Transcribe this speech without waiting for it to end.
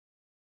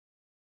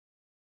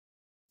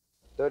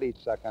30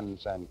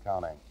 seconds and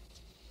counting.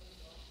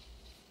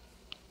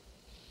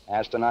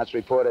 Astronauts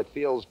report it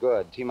feels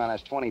good.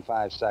 T-minus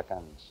 25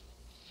 seconds.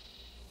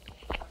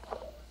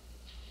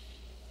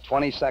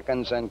 20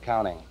 seconds and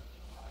counting.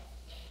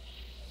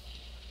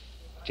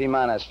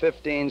 T-minus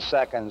 15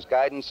 seconds.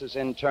 Guidance is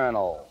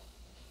internal.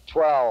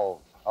 12,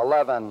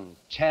 11,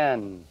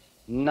 10,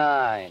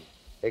 9.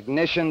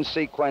 Ignition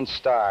sequence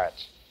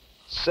starts.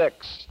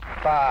 6,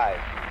 5,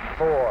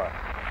 4,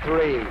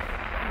 3,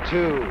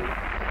 2,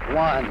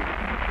 1,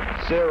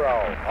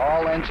 0.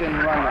 All engine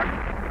running.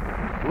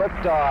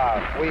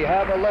 Liftoff. We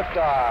have a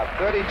liftoff.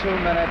 32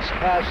 minutes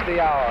past the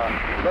hour.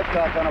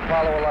 Liftoff on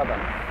Apollo 11.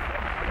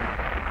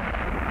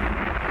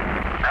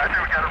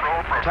 Roger, we got a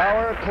roll program.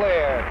 Tower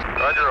cleared.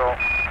 Roger, roll.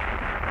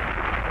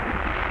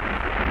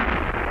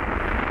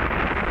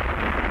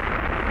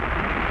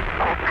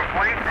 Roll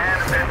complete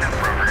and engine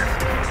program.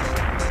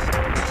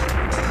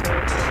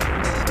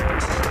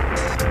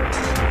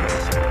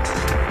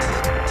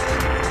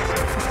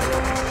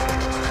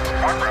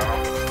 One Bravo.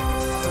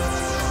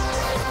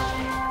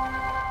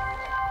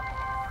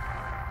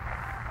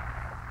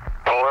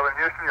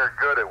 Houston, you're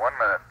good at 1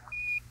 minute.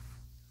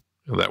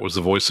 That was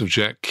the voice of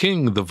Jack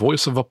King, the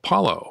voice of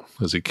Apollo,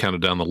 as he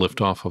counted down the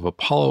liftoff of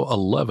Apollo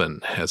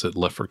 11 as it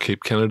left for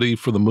Cape Kennedy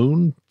for the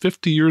moon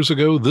 50 years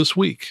ago this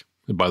week.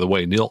 And by the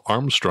way, Neil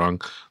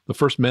Armstrong, the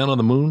first man on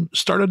the moon,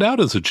 started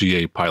out as a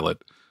GA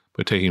pilot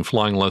by taking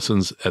flying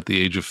lessons at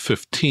the age of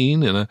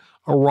 15 in a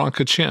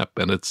Aeronca Champ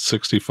and its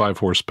 65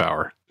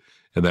 horsepower.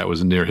 And that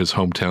was near his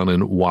hometown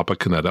in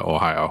Wapakoneta,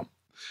 Ohio.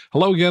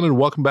 Hello again, and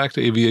welcome back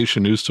to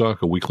Aviation News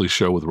Talk, a weekly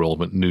show with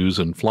relevant news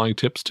and flying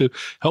tips to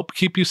help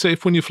keep you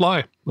safe when you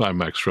fly. I'm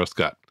Max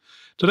Truscott.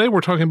 Today we're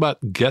talking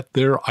about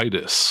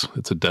Get-There-itis.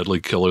 It's a deadly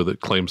killer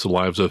that claims the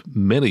lives of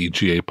many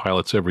GA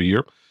pilots every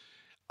year.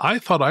 I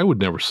thought I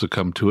would never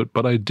succumb to it,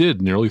 but I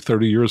did nearly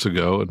 30 years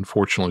ago and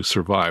fortunately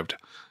survived.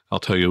 I'll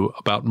tell you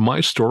about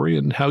my story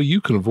and how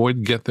you can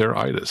avoid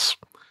Get-There-itis.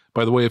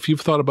 By the way, if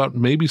you've thought about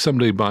maybe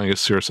someday buying a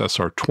Cirrus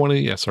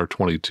SR20,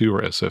 SR22,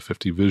 or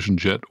SF50 Vision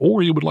jet,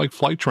 or you would like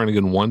flight training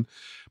in one,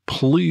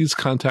 please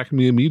contact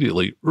me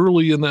immediately,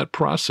 early in that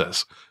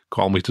process.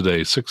 Call me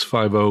today,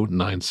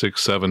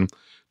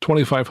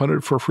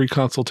 650-967-2500 for a free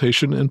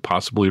consultation and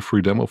possibly a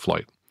free demo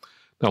flight.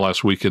 Now,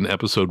 last week in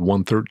episode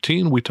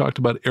 113, we talked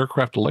about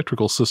aircraft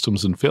electrical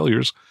systems and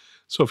failures,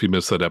 so if you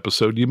missed that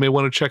episode, you may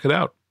want to check it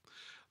out.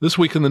 This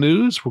week in the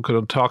news, we're going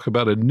to talk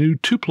about a new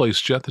two-place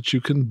jet that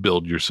you can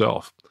build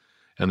yourself.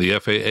 And the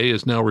FAA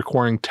is now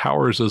requiring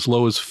towers as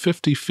low as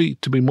 50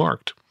 feet to be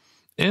marked.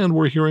 And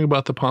we're hearing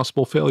about the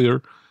possible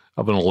failure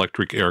of an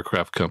electric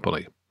aircraft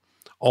company.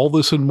 All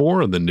this and more,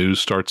 and the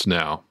news starts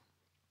now.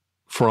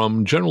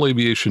 From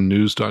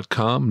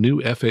GeneralAviationNews.com,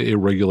 new FAA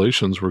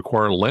regulations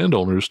require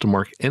landowners to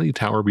mark any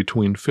tower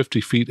between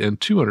 50 feet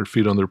and 200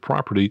 feet on their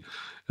property,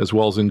 as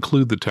well as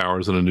include the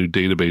towers in a new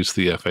database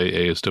the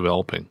FAA is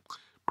developing.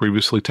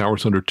 Previously,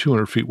 towers under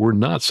 200 feet were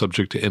not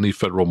subject to any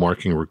federal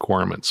marking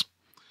requirements.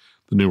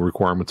 The new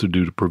requirements are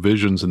due to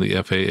provisions in the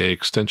FAA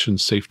Extension,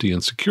 Safety,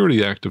 and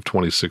Security Act of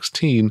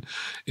 2016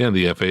 and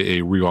the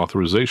FAA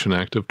Reauthorization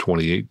Act of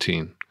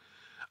 2018.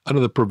 Under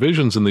the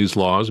provisions in these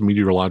laws,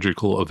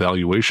 meteorological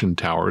evaluation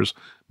towers,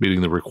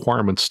 meeting the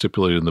requirements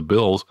stipulated in the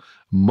bills,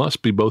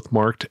 must be both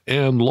marked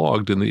and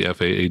logged in the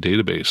FAA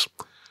database.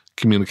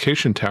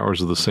 Communication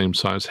towers of the same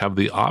size have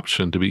the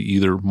option to be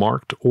either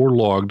marked or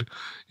logged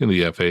in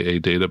the FAA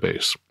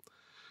database.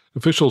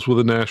 Officials with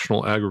the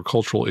National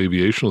Agricultural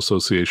Aviation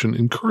Association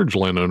encourage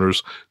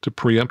landowners to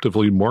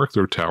preemptively mark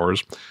their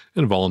towers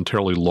and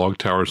voluntarily log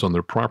towers on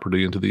their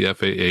property into the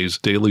FAA's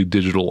Daily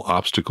Digital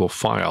Obstacle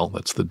File.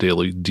 That's the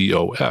Daily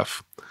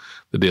DOF.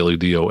 The Daily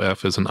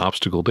DOF is an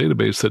obstacle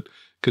database that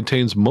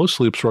contains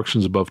mostly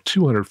obstructions above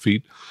 200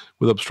 feet,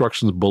 with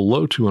obstructions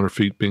below 200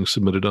 feet being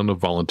submitted on a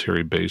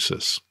voluntary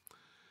basis.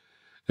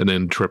 An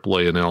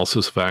NAAA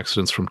analysis of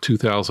accidents from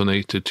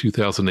 2008 to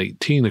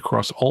 2018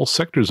 across all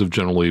sectors of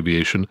general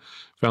aviation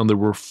found there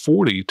were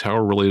 40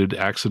 tower-related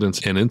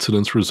accidents and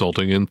incidents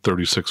resulting in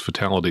 36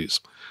 fatalities.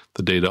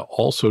 The data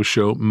also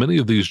show many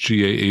of these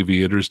GA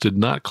aviators did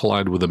not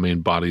collide with the main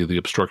body of the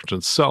obstruction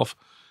itself,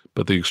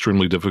 but the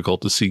extremely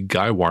difficult to see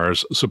guy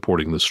wires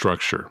supporting the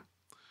structure.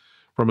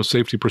 From a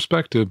safety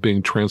perspective,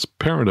 being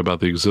transparent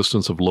about the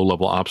existence of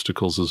low-level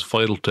obstacles is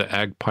vital to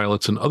ag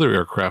pilots and other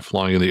aircraft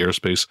flying in the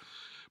airspace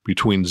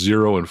between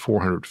 0 and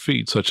 400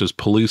 feet, such as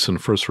police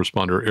and first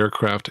responder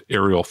aircraft,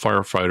 aerial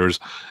firefighters,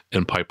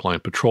 and pipeline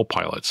patrol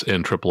pilots,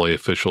 and AAA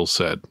officials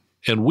said.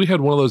 And we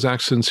had one of those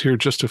accidents here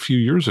just a few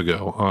years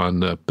ago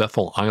on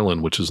Bethel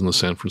Island, which is in the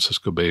San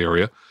Francisco Bay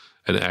Area.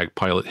 An ag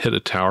pilot hit a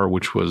tower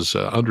which was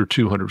under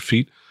 200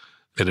 feet,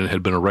 and it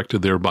had been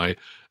erected there by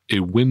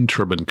a wind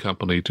turbine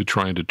company to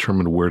try and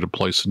determine where to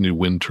place a new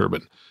wind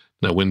turbine.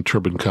 Now, wind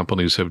turbine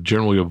companies have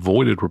generally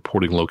avoided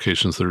reporting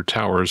locations that are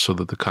towers so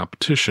that the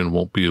competition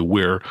won't be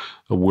aware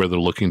of where they're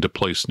looking to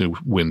place new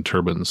wind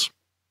turbines.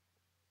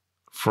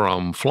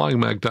 From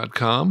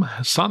FlyingMag.com,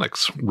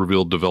 Sonex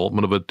revealed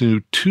development of a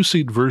new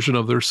two-seat version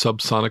of their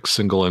subsonic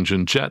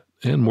single-engine jet,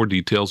 and more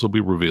details will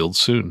be revealed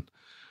soon.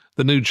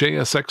 The new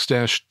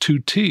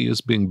JSX-2T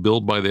is being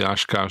billed by the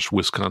Oshkosh,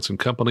 Wisconsin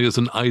company as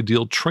an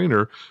ideal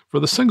trainer for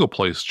the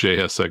single-place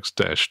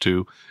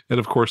JSX-2, and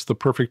of course the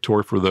perfect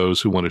toy for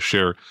those who want to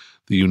share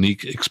the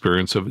unique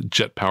experience of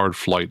jet-powered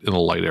flight in a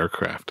light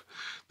aircraft.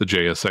 The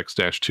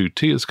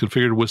JSX-2T is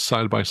configured with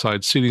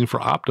side-by-side seating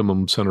for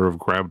optimum center of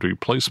gravity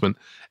placement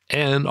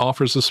and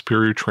offers a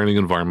superior training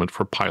environment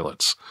for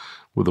pilots.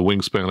 With a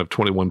wingspan of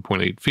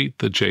 21.8 feet,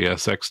 the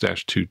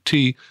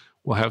JSX-2T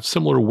will have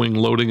similar wing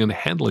loading and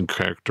handling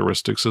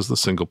characteristics as the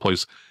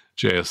single-place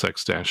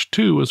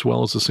JSX-2, as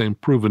well as the same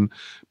proven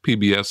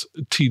PBS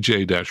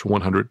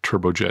TJ-100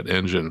 turbojet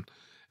engine.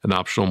 An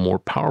optional, more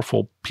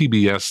powerful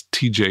PBS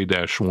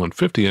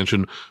TJ-150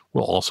 engine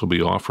will also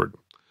be offered.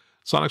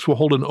 Sonics will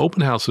hold an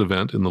open house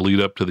event in the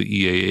lead-up to the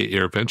EAA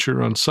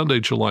AirVenture on Sunday,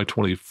 July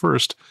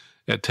 21st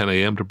at 10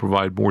 a.m. to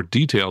provide more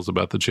details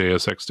about the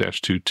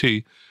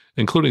JSX-2T,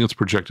 including its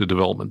projected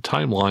development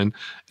timeline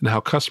and how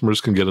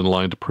customers can get in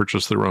line to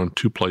purchase their own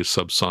two-place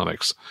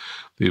subsonics.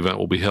 The event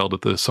will be held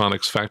at the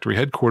Sonics factory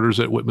headquarters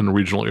at Whitman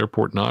Regional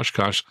Airport in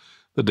Oshkosh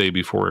the day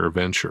before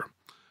AirVenture.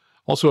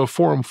 Also, a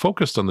forum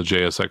focused on the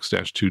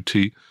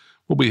JSX-2T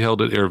will be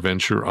held at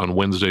AirVenture on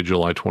Wednesday,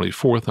 July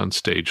 24th on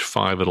Stage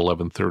 5 at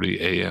 11:30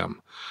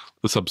 a.m.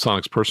 The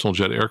subsonics personal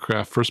jet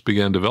aircraft first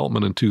began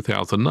development in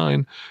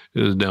 2009.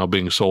 It is now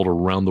being sold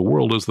around the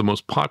world as the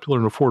most popular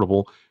and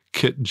affordable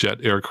kit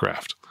jet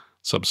aircraft.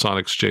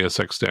 Subsonics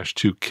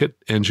JSX-2 kit,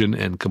 engine,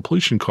 and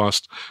completion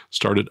costs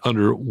start at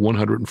under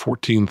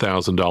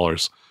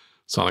 $114,000.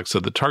 Sonic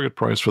said the target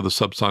price for the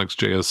Subsonics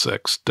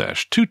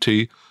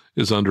JSX-2T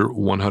is under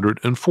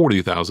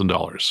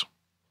 $140,000.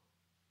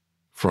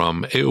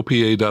 From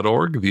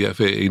AOPA.org, the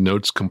FAA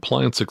notes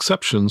compliance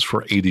exceptions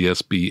for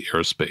ADS-B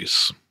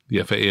airspace.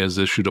 The FAA has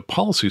issued a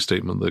policy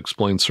statement that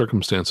explains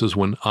circumstances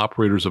when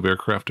operators of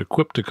aircraft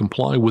equipped to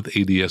comply with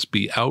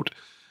ADS-B out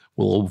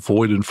will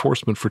avoid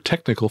enforcement for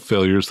technical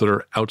failures that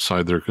are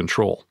outside their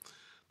control.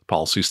 The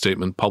policy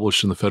statement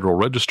published in the Federal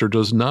Register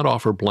does not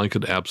offer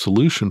blanket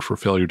absolution for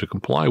failure to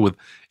comply with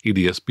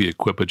ADS-B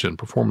equipage and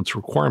performance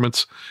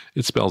requirements.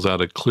 It spells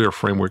out a clear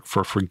framework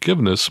for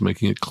forgiveness,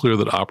 making it clear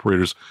that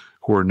operators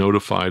who are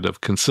notified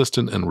of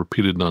consistent and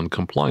repeated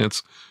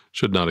noncompliance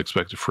should not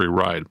expect a free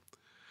ride.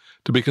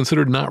 To be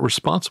considered not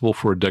responsible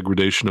for a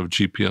degradation of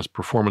GPS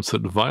performance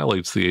that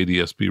violates the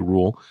ADS-B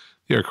rule,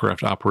 the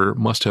aircraft operator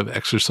must have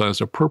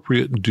exercised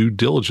appropriate due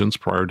diligence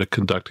prior to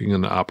conducting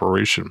an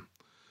operation.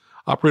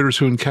 Operators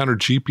who encounter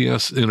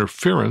GPS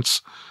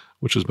interference,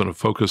 which has been a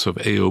focus of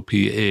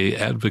AOPA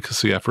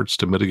advocacy efforts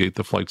to mitigate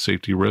the flight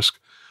safety risk,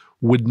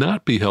 would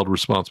not be held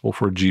responsible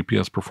for a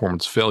GPS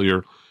performance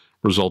failure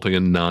resulting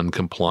in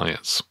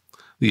non-compliance.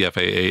 The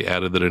FAA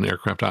added that an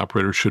aircraft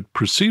operator should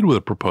proceed with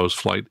a proposed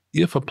flight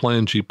if a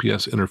planned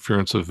GPS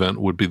interference event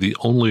would be the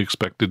only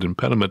expected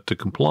impediment to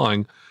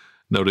complying,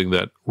 noting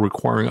that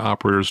requiring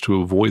operators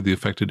to avoid the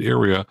affected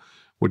area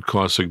would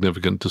cause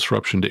significant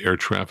disruption to air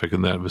traffic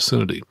in that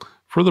vicinity.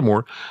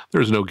 Furthermore,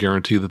 there is no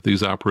guarantee that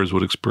these operators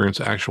would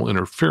experience actual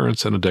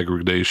interference and a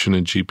degradation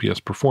in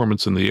GPS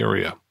performance in the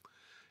area.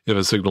 If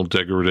a signal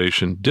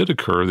degradation did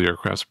occur, the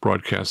aircraft's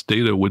broadcast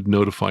data would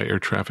notify air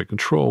traffic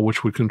control,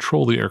 which would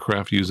control the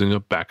aircraft using a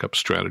backup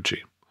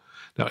strategy.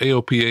 Now,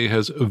 AOPA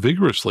has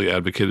vigorously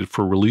advocated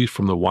for relief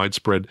from the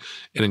widespread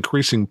and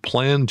increasing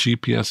planned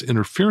GPS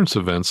interference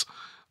events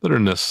that are a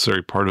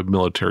necessary part of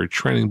military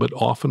training but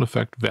often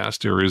affect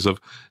vast areas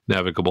of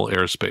navigable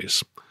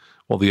airspace.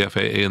 While the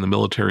FAA and the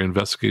military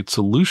investigate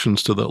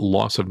solutions to the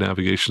loss of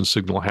navigation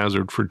signal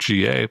hazard for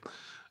GA,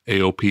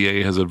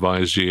 AOPA has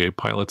advised GA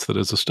pilots that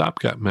as a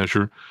stopgap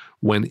measure,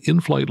 when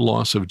in-flight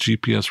loss of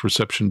GPS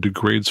reception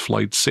degrades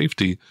flight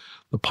safety,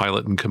 the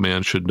pilot in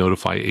command should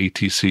notify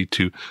ATC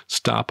to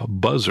stop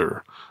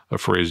buzzer, a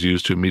phrase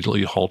used to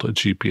immediately halt a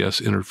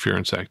GPS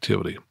interference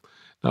activity.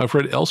 Now, I've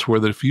read elsewhere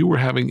that if you were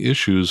having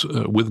issues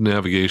with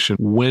navigation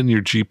when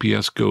your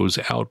GPS goes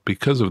out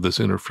because of this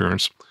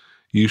interference,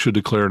 you should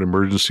declare an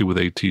emergency with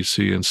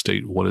ATC and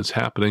state what is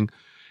happening.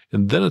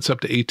 And then it's up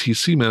to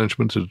ATC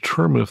management to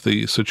determine if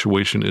the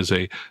situation is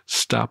a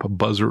stop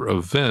buzzer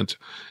event,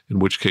 in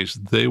which case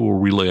they will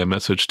relay a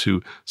message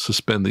to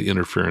suspend the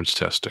interference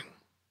testing.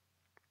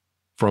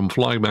 From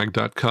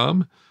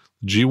FlyingMag.com,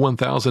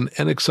 G1000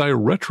 NXI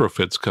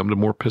retrofits come to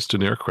more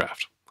piston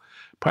aircraft.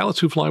 Pilots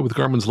who fly with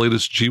Garmin's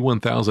latest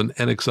G1000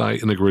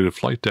 NXI integrated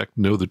flight deck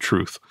know the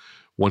truth.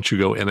 Once you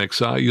go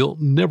NXI, you'll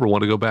never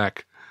want to go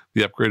back.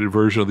 The upgraded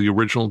version of the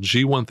original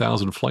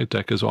G1000 flight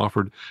deck is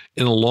offered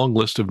in a long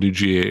list of new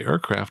GA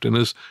aircraft and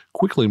is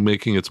quickly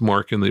making its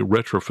mark in the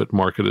retrofit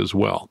market as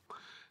well.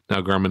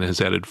 Now, Garmin has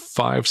added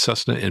 5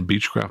 Cessna and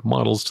Beechcraft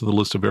models to the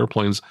list of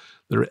airplanes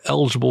that are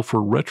eligible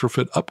for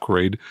retrofit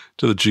upgrade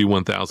to the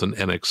G1000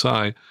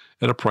 NXI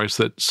at a price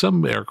that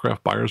some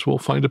aircraft buyers will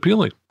find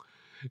appealing.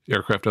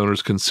 Aircraft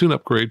owners can soon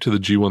upgrade to the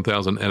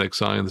G1000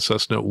 NXI and the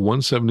Cessna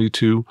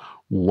 172,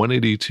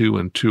 182,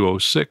 and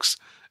 206,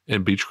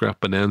 and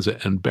Beechcraft Bonanza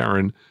and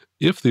Baron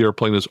if the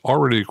airplane is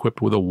already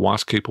equipped with a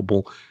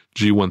WAAS-capable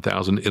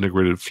G1000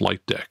 integrated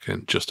flight deck.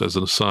 And just as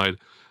an aside,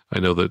 I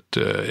know that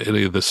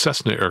any of the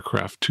Cessna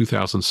aircraft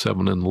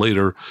 2007 and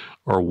later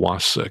are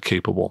WAAS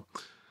capable.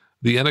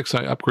 The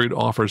NXI upgrade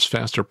offers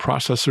faster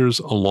processors,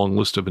 a long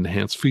list of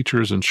enhanced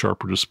features, and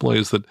sharper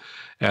displays that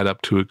add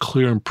up to a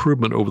clear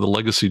improvement over the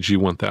legacy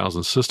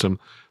G1000 system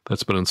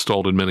that's been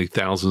installed in many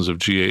thousands of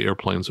GA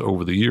airplanes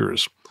over the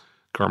years.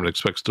 Garmin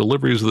expects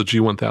deliveries of the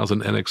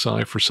G1000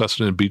 NXI for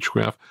Cessna and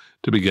Beechcraft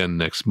to begin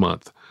next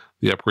month.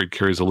 The upgrade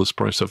carries a list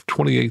price of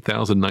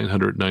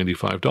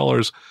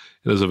 $28,995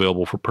 and is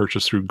available for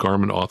purchase through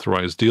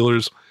Garmin-authorized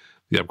dealers.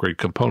 The upgrade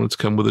components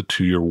come with a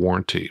 2-year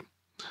warranty.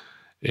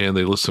 And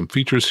they list some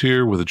features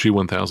here. With the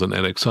G1000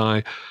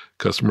 NXI,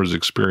 customers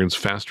experience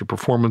faster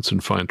performance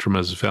and find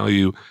tremendous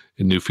value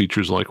in new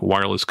features like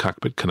wireless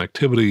cockpit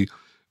connectivity,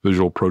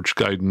 visual approach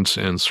guidance,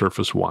 and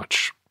Surface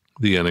Watch.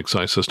 The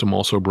NXI system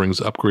also brings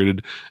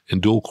upgraded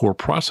and dual-core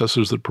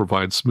processors that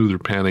provide smoother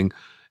panning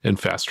and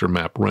faster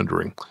map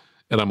rendering.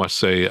 And I must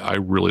say, I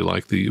really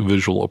like the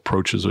visual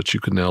approaches that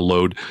you can now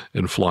load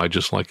and fly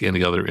just like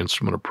any other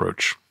instrument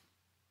approach.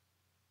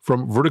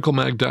 From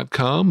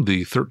verticalmag.com,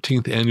 the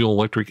 13th Annual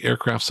Electric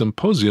Aircraft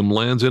Symposium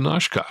lands in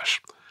Oshkosh.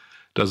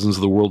 Dozens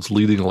of the world's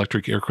leading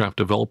electric aircraft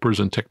developers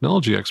and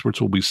technology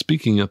experts will be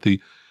speaking at the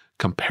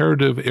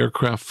Comparative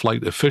Aircraft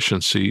Flight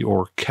Efficiency,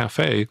 or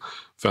CAFE,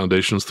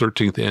 Foundation's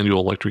 13th Annual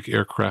Electric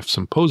Aircraft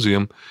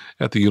Symposium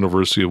at the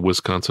University of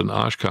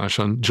Wisconsin-Oshkosh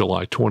on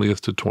July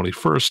 20th to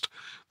 21st,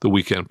 the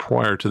weekend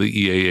prior to the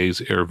EAA's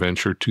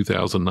AirVenture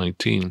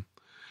 2019.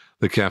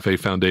 The CAFE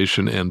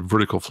Foundation and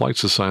Vertical Flight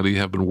Society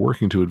have been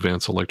working to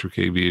advance electric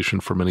aviation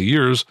for many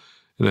years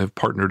and have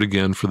partnered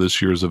again for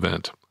this year's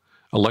event.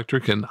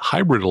 Electric and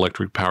hybrid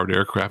electric-powered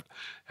aircraft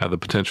have the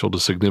potential to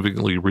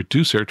significantly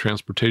reduce air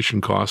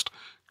transportation cost,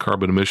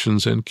 carbon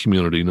emissions, and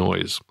community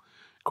noise.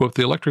 Quote,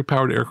 the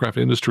electric-powered aircraft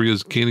industry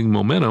is gaining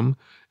momentum,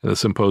 and the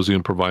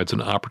symposium provides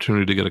an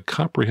opportunity to get a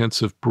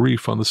comprehensive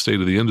brief on the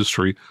state of the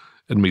industry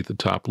and meet the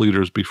top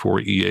leaders before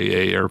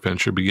EAA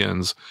AirVenture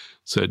begins,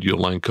 said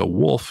Yolanka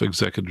Wolf,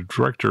 executive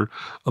director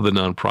of the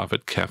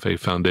nonprofit CAFE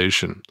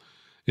Foundation.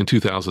 In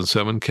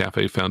 2007,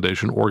 CAFE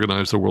Foundation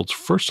organized the world's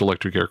first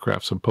electric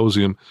aircraft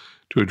symposium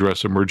to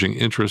address emerging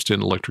interest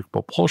in electric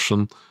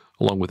propulsion,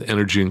 along with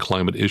energy and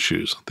climate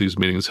issues. These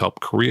meetings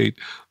helped create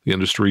the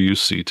industry you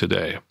see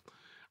today.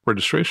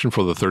 Registration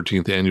for the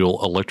 13th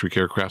Annual Electric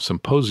Aircraft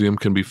Symposium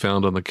can be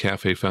found on the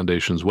CAFE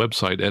Foundation's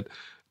website at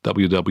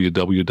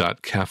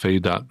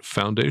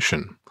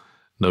www.cafe.foundation.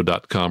 No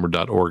 .com or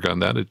 .org on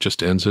that. It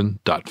just ends in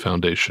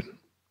 .foundation.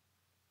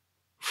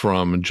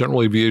 From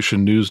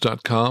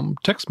GeneralAviationNews.com,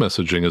 text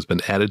messaging has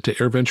been added to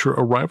AirVenture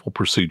arrival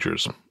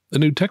procedures. A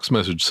new text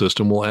message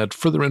system will add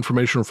further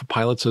information for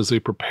pilots as they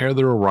prepare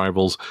their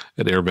arrivals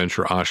at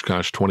AirVenture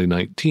Oshkosh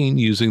 2019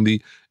 using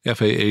the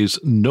FAA's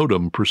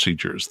NOTAM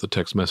procedures. The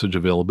text message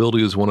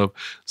availability is one of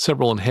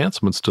several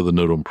enhancements to the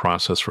NOTAM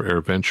process for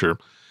AirVenture.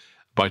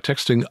 By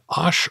texting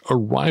OSH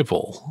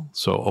Arrival,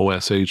 so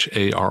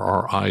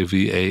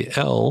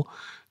OSHARRIVAL,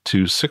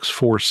 to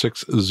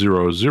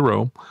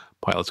 64600,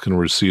 pilots can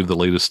receive the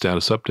latest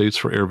status updates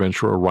for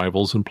AirVenture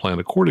arrivals and plan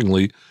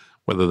accordingly,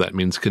 whether that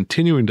means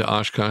continuing to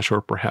Oshkosh or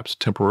perhaps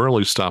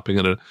temporarily stopping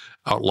at an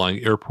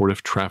outlying airport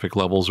if traffic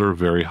levels are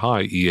very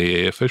high,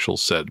 EAA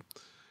officials said.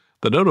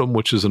 The NOTAM,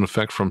 which is in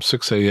effect from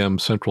 6 a.m.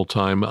 Central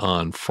Time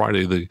on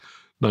Friday the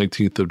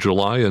 19th of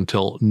July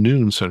until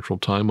noon Central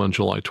Time on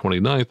July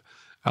 29th,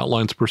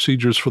 outlines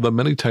procedures for the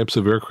many types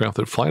of aircraft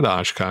that fly to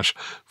Oshkosh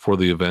for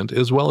the event,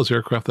 as well as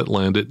aircraft that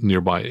land at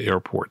nearby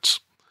airports.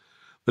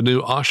 The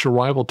new OSH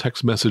Arrival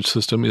text message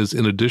system is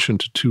in addition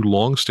to two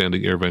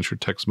long-standing AirVenture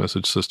text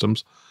message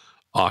systems,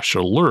 OSH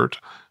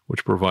Alert,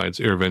 which provides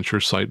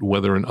AirVenture site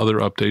weather and other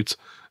updates,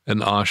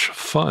 and OSH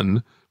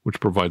Fun, which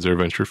provides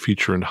AirVenture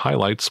feature and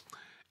highlights.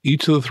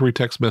 Each of the three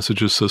text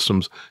messages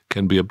systems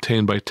can be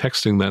obtained by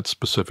texting that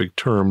specific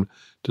term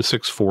to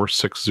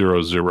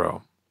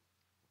 64600.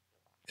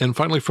 And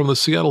finally, from the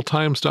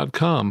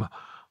SeattleTimes.com,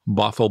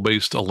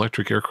 Bothell-based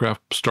electric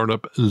aircraft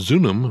startup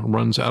Zunum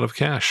runs out of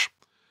cash.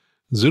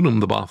 Zunum,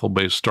 the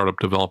Bothell-based startup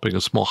developing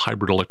a small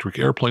hybrid electric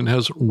airplane,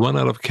 has run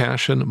out of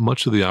cash and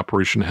much of the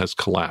operation has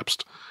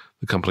collapsed.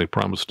 The company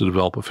promised to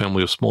develop a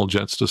family of small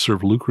jets to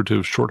serve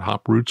lucrative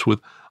short-hop routes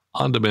with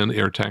on-demand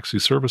air taxi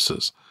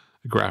services.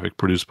 A graphic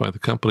produced by the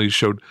company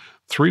showed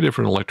 3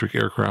 different electric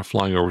aircraft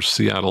flying over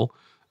Seattle,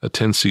 a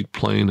 10-seat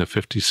plane, a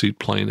 50-seat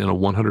plane, and a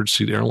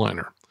 100-seat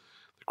airliner.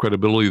 The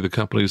credibility of the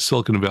company's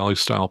Silicon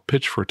Valley-style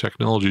pitch for a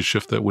technology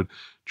shift that would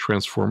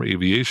transform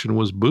aviation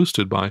was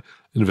boosted by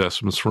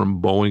investments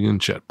from Boeing and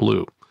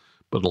JetBlue.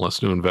 But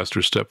unless new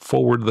investors step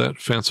forward, that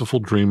fanciful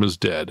dream is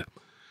dead.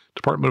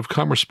 Department of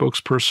Commerce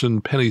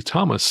spokesperson Penny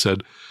Thomas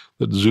said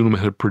that Zunum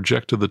had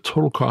projected the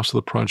total cost of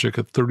the project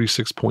at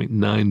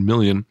 $36.9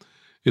 million.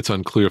 It's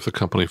unclear if the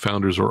company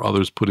founders or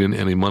others put in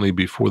any money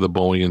before the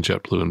Boeing and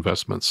JetBlue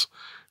investments.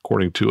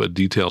 According to a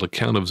detailed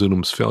account of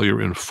Zunum's failure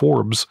in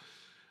Forbes,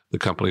 the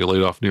company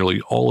laid off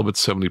nearly all of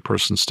its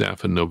 70-person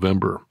staff in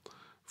November.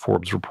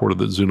 Forbes reported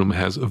that Zunum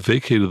has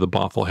vacated the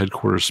Bothell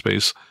headquarters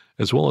space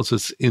as well as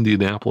its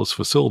Indianapolis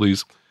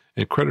facilities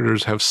and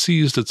creditors have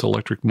seized its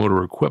electric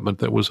motor equipment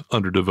that was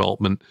under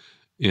development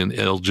in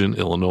Elgin,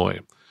 Illinois.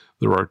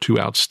 There are 2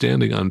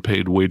 outstanding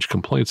unpaid wage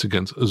complaints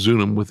against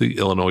Zunum with the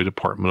Illinois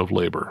Department of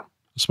Labor.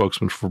 A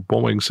spokesman for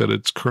Boeing said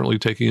it's currently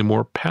taking a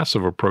more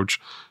passive approach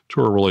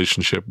to our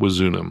relationship with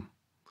Zunum.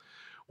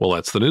 Well,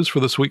 that's the news for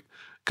this week.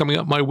 Coming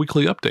up, my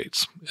weekly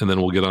updates, and then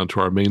we'll get on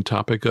to our main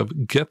topic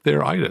of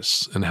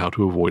Get-There-itis and how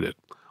to avoid it.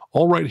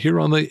 All right here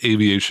on the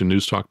Aviation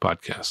News Talk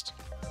podcast.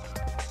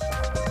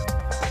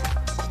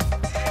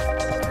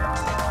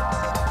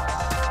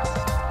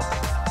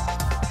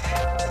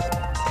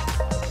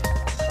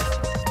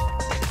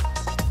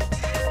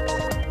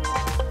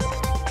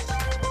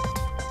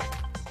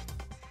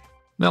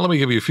 Now, let me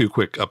give you a few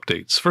quick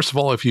updates. First of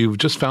all, if you've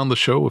just found the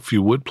show, if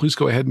you would, please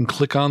go ahead and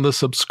click on the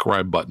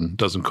subscribe button. It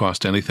doesn't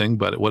cost anything,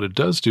 but what it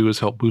does do is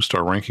help boost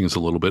our rankings a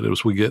little bit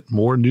as we get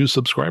more new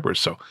subscribers.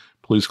 So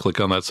please click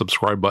on that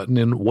subscribe button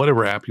in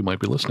whatever app you might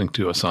be listening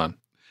to us on.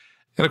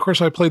 And of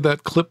course, I played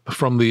that clip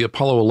from the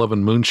Apollo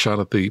 11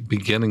 moonshot at the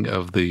beginning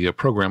of the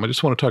program. I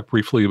just want to talk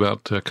briefly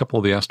about a couple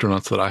of the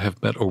astronauts that I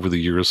have met over the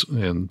years,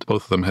 and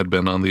both of them had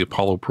been on the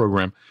Apollo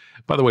program.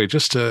 By the way,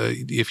 just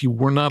if you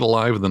were not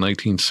alive in the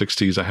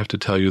 1960s, I have to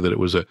tell you that it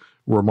was a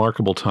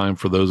remarkable time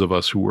for those of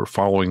us who were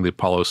following the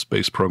Apollo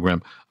space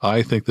program.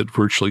 I think that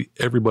virtually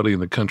everybody in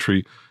the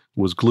country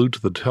was glued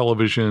to the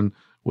television,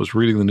 was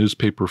reading the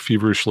newspaper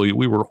feverishly.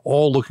 We were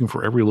all looking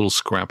for every little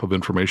scrap of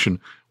information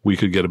we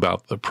could get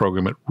about the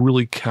program. It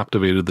really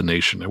captivated the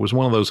nation. It was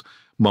one of those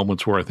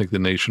moments where I think the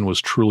nation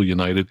was truly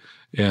united,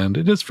 and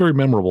it is very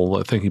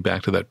memorable thinking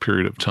back to that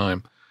period of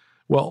time.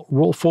 Well,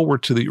 roll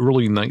forward to the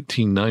early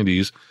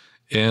 1990s,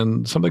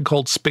 and something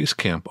called Space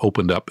Camp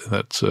opened up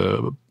that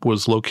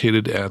was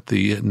located at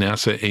the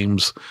NASA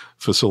Ames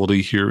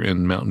facility here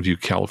in Mountain View,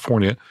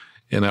 California.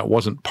 And that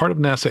wasn't part of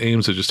NASA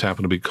Ames. It just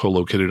happened to be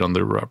co-located on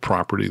their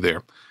property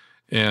there.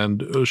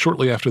 And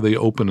shortly after they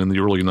opened in the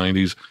early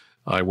 90s,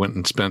 I went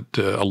and spent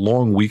a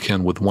long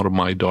weekend with one of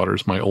my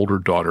daughters, my older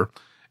daughter.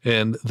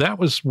 And that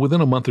was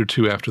within a month or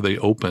two after they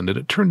opened. And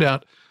it turned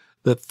out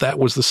that that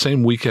was the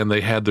same weekend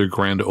they had their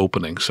grand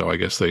opening. So I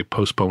guess they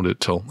postponed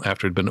it till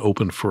after it had been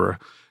open for a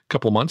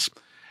couple of months.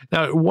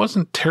 Now, it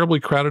wasn't terribly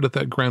crowded at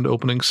that grand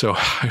opening, so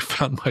I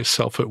found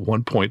myself at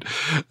one point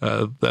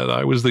that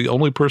I was the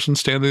only person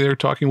standing there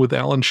talking with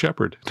Alan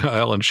Shepard.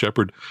 Alan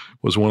Shepard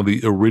was one of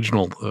the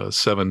original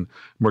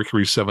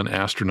Mercury 7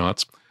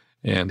 astronauts,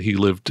 and he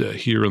lived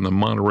here in the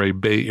Monterey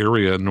Bay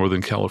area in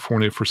Northern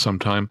California for some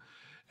time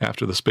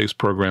after the space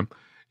program.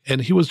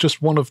 And he was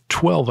just one of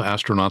 12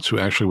 astronauts who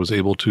actually was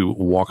able to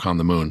walk on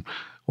the moon.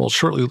 Well,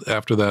 shortly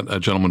after that, a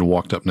gentleman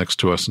walked up next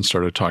to us and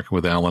started talking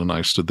with Alan, and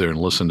I stood there and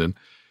listened. And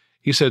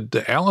he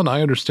said, "Alan,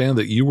 I understand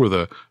that you were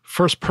the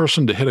first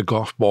person to hit a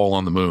golf ball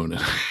on the moon."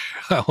 And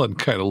Alan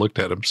kind of looked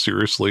at him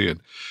seriously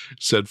and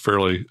said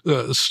fairly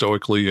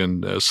stoically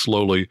and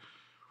slowly,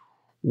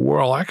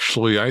 "Well,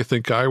 actually, I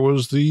think I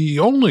was the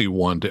only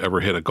one to ever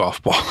hit a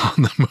golf ball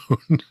on the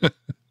moon."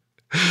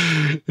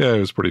 Yeah, it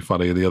was pretty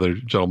funny. And the other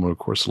gentleman, of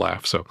course,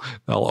 laughed. So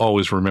I'll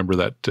always remember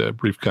that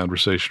brief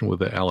conversation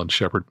with Alan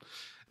Shepard.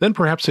 Then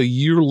perhaps a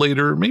year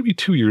later, maybe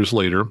 2 years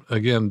later,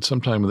 again,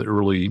 sometime in the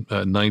early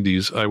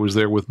 90s, I was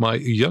there with my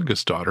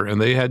youngest daughter,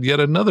 and they had yet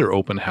another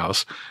open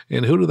house.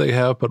 And who do they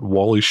have but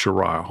Wally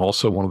Shirra,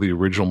 also one of the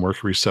original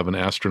Mercury 7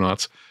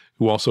 astronauts,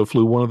 who also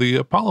flew one of the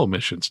Apollo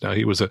missions. Now,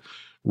 he was a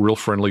real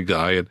friendly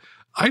guy, and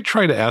I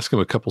tried to ask him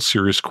a couple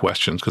serious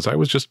questions because I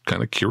was just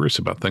kind of curious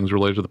about things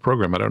related to the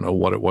program. I don't know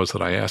what it was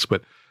that I asked,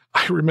 but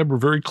I remember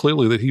very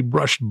clearly that he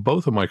brushed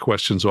both of my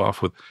questions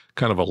off with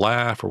kind of a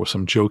laugh or with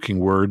some joking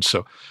words.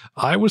 So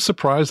I was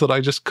surprised that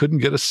I just couldn't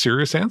get a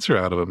serious answer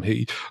out of him.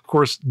 He, of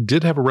course,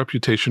 did have a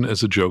reputation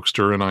as a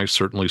jokester, and I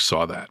certainly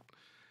saw that.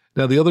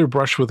 Now, the other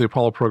brush with the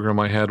Apollo program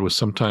I had was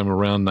sometime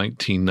around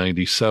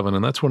 1997,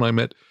 and that's when I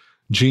met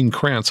Gene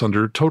Kranz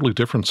under totally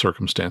different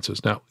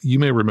circumstances. Now, you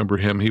may remember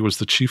him. He was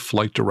the chief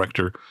flight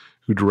director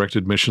who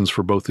directed missions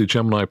for both the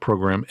Gemini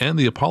program and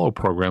the Apollo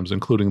programs,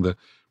 including the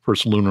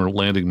first lunar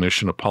landing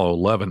mission, Apollo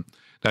 11.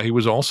 Now, he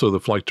was also the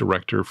flight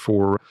director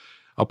for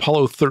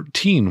Apollo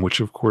 13, which,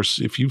 of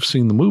course, if you've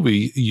seen the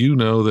movie, you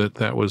know that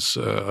that was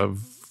a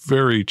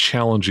very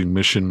challenging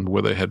mission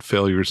where they had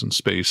failures in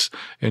space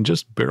and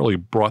just barely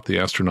brought the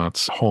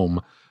astronauts home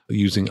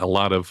using a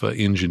lot of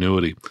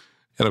ingenuity.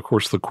 And, of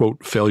course, the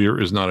quote, "failure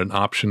is not an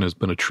option," has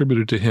been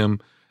attributed to him.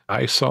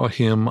 I saw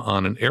him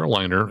on an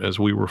airliner as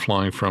we were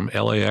flying from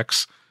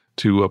LAX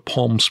to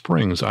Palm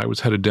Springs. I was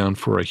headed down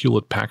for a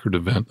Hewlett-Packard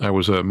event. I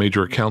was a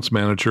major accounts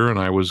manager, and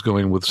I was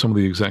going with some of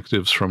the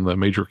executives from the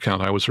major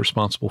account I was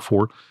responsible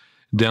for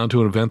down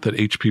to an event that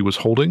HP was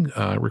holding.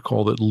 I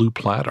recall that Lou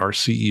Platt, our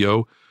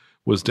CEO,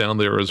 was down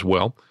there as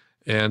well.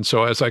 And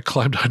so as I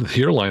climbed out of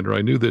the airliner,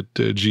 I knew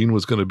that Gene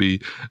was going to be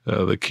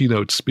the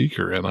keynote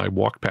speaker. And I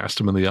walked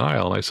past him in the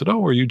aisle, and I said,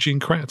 "Oh, are you Gene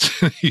Kranz?"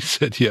 He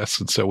said yes.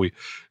 And so we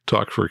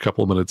talked for a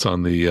couple of minutes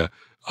on the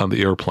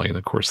airplane.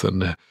 Of course, then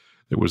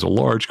there was a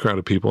large crowd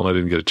of people, and I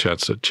didn't get a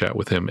chance to chat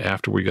with him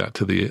after we got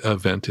to the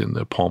event in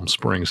Palm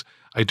Springs.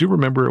 I do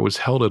remember it was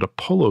held at a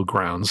polo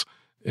grounds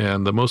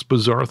And the most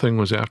bizarre thing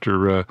was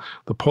after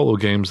the polo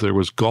games, there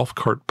was golf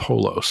cart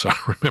polo. So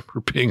I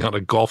remember being on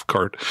a golf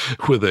cart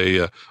with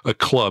a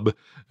club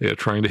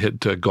trying to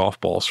hit golf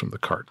balls from the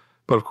cart.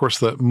 But of course,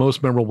 the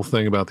most memorable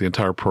thing about the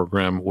entire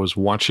program was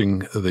watching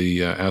the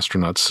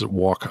astronauts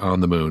walk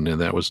on the moon.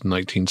 And that was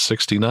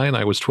 1969.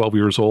 I was 12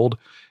 years old.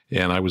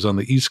 And I was on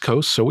the East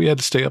Coast, so we had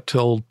to stay up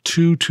till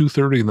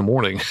 2:30 in the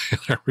morning.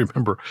 I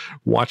remember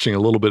watching a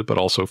little bit, but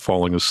also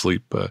falling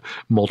asleep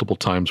multiple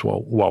times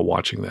while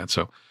watching that.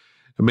 So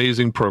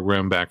amazing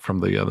program back from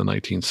the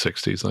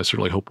 1960s, and I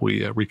certainly hope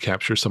we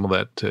recapture some of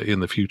that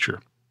in the future.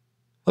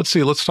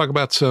 Let's talk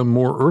about some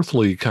more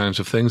earthly kinds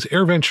of things.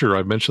 AirVenture,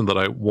 I've mentioned that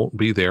I won't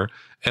be there,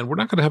 and we're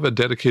not going to have a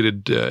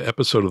dedicated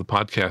episode of the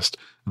podcast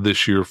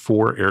this year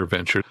for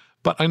AirVenture.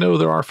 But I know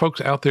there are folks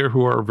out there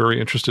who are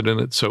very interested in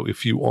it. So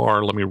if you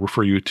are, let me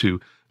refer you to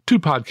two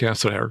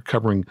podcasts that are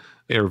covering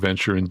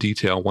AirVenture in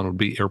detail. One would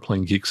be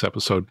Airplane Geeks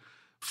episode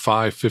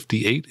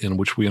 558, in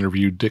which we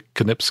interviewed Dick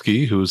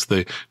Knipsky, who is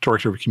the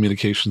Director of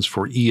Communications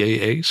for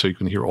EAA. So you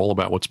can hear all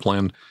about what's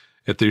planned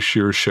at this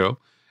year's show.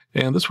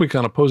 And this week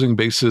on Opposing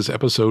Bases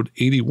episode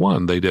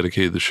 81, they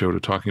dedicated the show to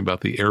talking about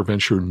the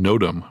AirVenture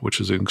NOTAM,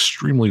 which is an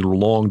extremely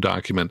long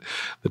document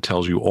that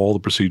tells you all the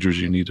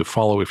procedures you need to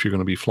follow if you're going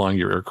to be flying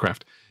your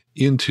aircraft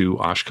into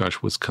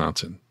Oshkosh,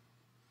 Wisconsin.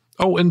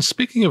 Oh, and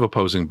speaking of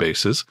opposing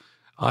bases,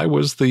 I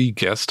was the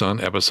guest on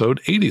episode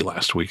 80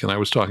 last week, and I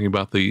was talking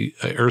about the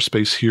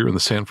airspace here in the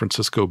San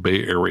Francisco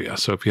Bay Area.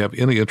 So if you have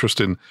any interest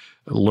in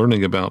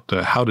learning about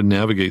how to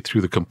navigate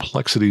through the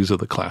complexities of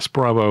the Class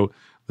Bravo,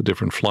 the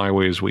different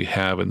flyways we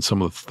have, and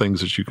some of the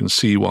things that you can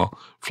see while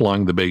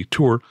flying the Bay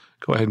Tour,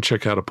 go ahead and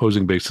check out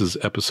Opposing Bases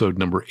episode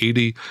number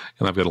 80,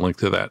 and I've got a link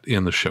to that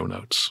in the show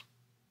notes.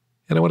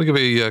 And I want to give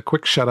a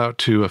quick shout out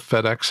to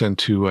FedEx and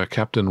to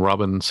Captain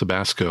Robin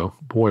Sabasco.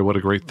 Boy, what a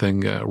great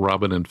thing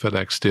Robin and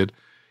FedEx did.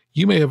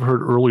 You may have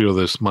heard earlier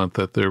this month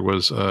that there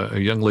was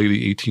a young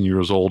lady, 18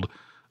 years old,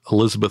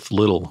 Elizabeth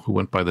Little, who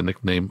went by the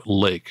nickname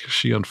Lake.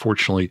 She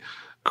unfortunately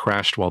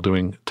crashed while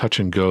doing touch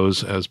and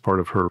goes as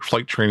part of her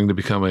flight training to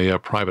become a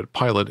private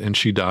pilot, and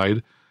she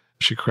died.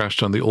 She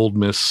crashed on the Old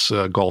Miss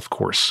golf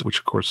course, which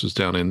of course is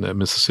down in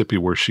Mississippi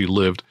where she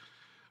lived.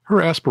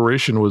 Her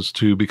aspiration was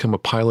to become a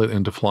pilot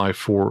and to fly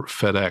for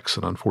FedEx,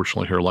 and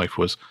unfortunately her life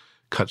was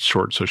cut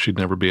short, so she'd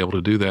never be able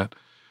to do that.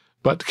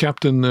 But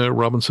Captain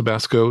Robin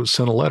Sabasco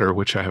sent a letter,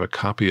 which I have a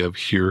copy of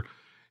here,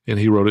 and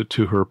he wrote it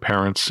to her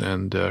parents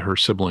and her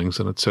siblings,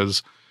 and it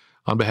says,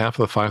 "On behalf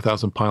of the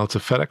 5,000 pilots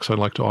of FedEx, I'd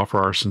like to offer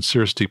our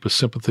sincerest, deepest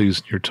sympathies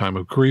in your time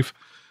of grief.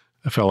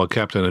 A fellow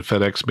captain at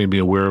FedEx made me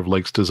aware of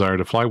Lake's desire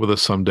to fly with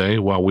us someday.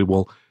 While we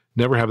will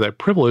never have that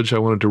privilege, I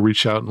wanted to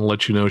reach out and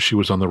let you know she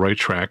was on the right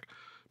track,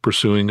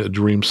 pursuing a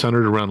dream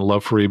centered around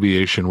love for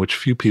aviation, which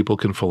few people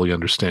can fully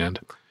understand.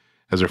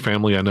 As her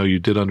family, I know you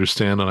did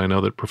understand, and I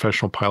know that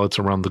professional pilots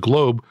around the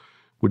globe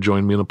would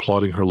join me in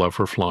applauding her love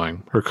for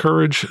flying. Her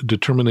courage,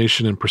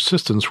 determination, and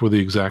persistence were the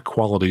exact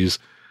qualities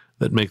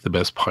that make the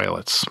best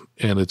pilots.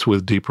 And it's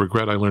with deep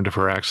regret I learned of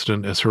her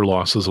accident, as her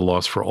loss is a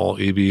loss for all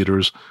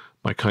aviators.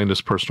 My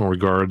kindest personal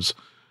regards,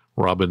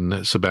 Robin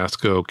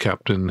Sabasco,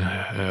 Captain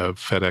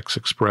FedEx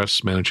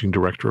Express, Managing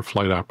Director of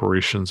Flight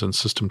Operations and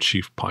System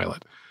Chief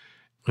Pilot."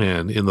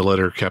 And in the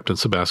letter, Captain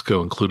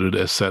Sabasco included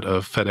a set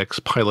of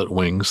FedEx pilot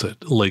wings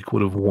that Lake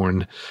would have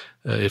worn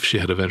if she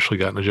had eventually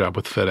gotten a job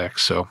with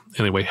FedEx. So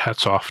anyway,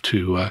 hats off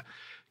to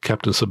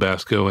Captain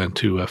Sabasco and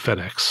to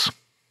FedEx.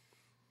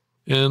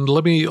 And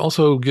let me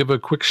also give a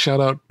quick shout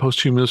out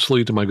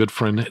posthumously to my good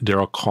friend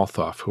Daryl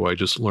Kothoff, who I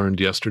just learned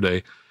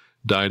yesterday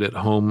died at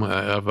home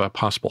of a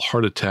possible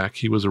heart attack.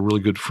 He was a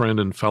really good friend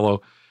and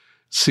fellow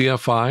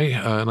CFI,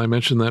 and I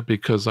mention that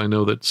because I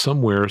know that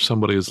somewhere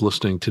somebody is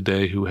listening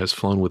today who has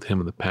flown with him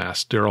in the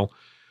past. Daryl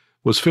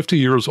was 50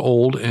 years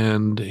old,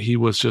 and he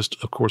was just,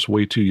 of course,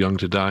 way too young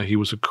to die. He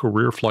was a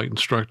career flight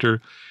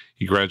instructor.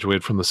 He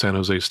graduated from the San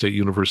Jose State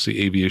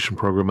University Aviation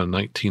program in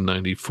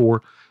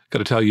 1994. Got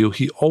to tell you,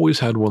 he always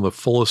had one of the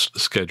fullest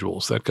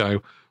schedules. That guy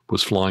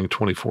was flying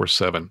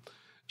 24/7.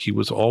 He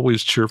was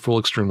always cheerful,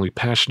 extremely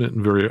passionate,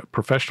 and very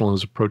professional in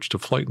his approach to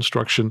flight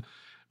instruction.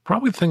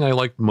 Probably the thing I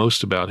liked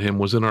most about him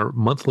was in our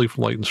monthly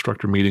flight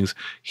instructor meetings,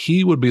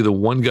 he would be the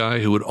one guy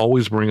who would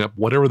always bring up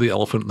whatever the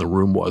elephant in the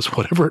room was,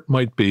 whatever it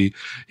might be.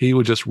 He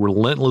would just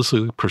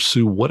relentlessly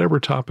pursue whatever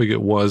topic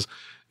it was,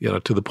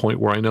 to the point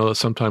where I know that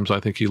sometimes I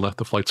think he left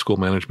the flight school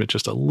management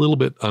just a little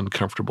bit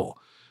uncomfortable.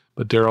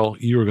 But Daryl,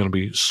 you are going to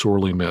be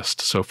sorely missed.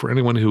 So for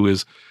anyone who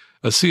is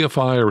a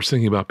CFI or is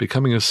thinking about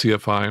becoming a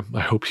CFI, I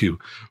hope you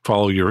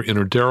follow your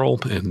inner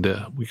Daryl,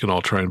 and we can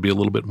all try and be a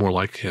little bit more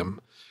like him.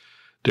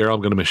 Daryl,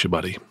 I'm going to miss you,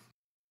 buddy.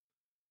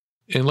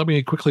 And let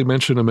me quickly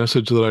mention a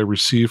message that I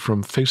received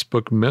from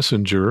Facebook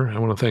Messenger. I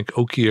want to thank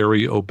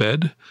Okieri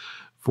Obed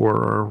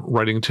for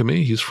writing to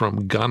me. He's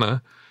from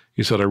Ghana.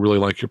 He said, "I really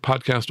like your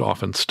podcast,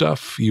 Often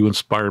Stuff. You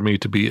inspire me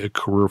to be a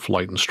career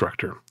flight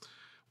instructor."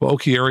 Well,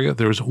 Okieri,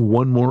 there's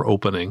one more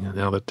opening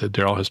now that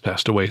Daryl has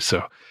passed away,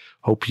 so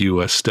hope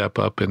you step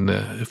up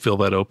and fill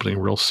that opening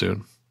real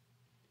soon.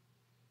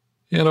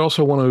 And I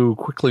also want to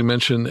quickly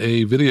mention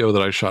a video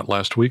that I shot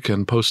last week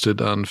and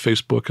posted on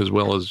Facebook as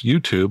well as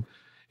YouTube.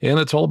 And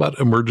it's all about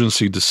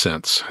emergency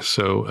descents.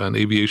 So an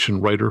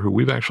aviation writer who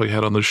we've actually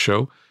had on this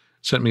show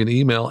sent me an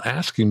email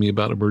asking me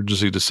about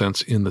emergency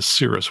descents in the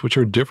Cirrus, which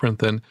are different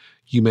than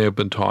you may have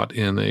been taught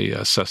in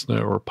a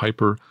Cessna or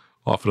Piper.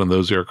 Often on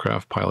those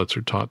aircraft, pilots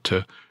are taught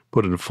to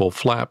put in full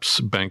flaps,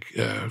 bank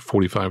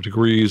 45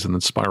 degrees, and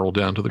then spiral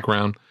down to the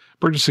ground.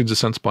 Emergency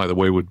descents, by the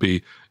way, would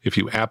be if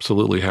you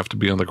absolutely have to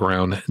be on the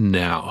ground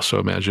now. So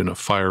imagine a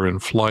fire in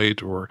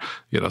flight or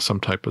some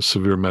type of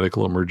severe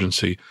medical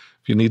emergency.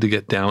 If you need to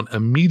get down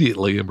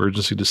immediately,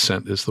 emergency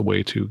descent is the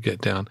way to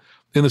get down.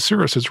 In the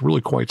Cirrus, it's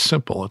really quite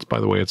simple. By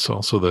the way, it's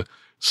also the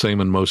same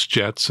in most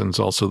jets, and it's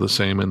also the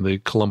same in the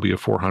Columbia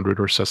 400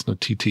 or Cessna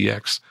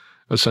TTX.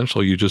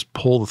 Essentially, you just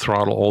pull the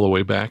throttle all the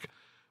way back,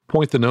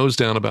 point the nose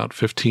down about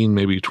 15,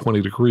 maybe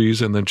 20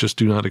 degrees, and then just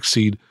do not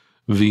exceed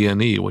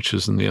VNE, which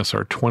is in the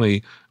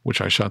SR20,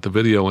 which I shot the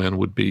video in,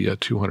 would be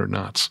 200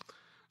 knots.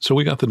 So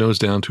we got the nose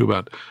down to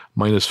about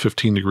minus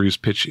 15 degrees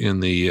pitch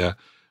in the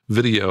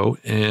video,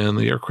 and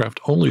the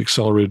aircraft only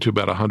accelerated to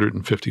about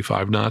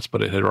 155 knots,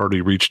 but it had already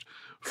reached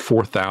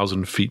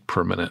 4,000 feet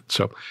per minute.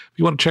 So if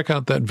you want to check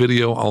out that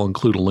video, I'll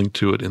include a link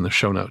to it in the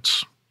show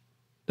notes.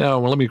 Now,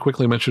 let me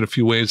quickly mention a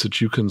few ways that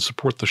you can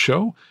support the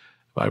show.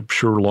 I'm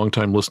sure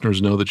longtime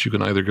listeners know that you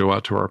can either go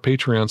out to our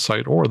Patreon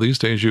site, or these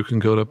days you can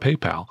go to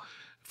PayPal.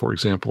 For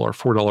example, our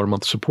 $4 a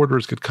month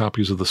supporters get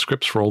copies of the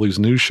scripts for all these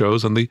news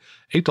shows, and the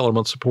 $8 a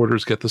month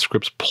supporters get the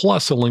scripts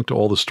plus a link to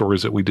all the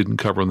stories that we didn't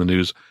cover in the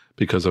news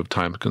because of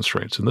time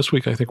constraints. And this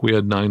week, I think we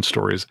had 9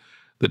 stories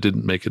that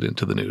didn't make it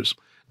into the news.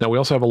 Now, we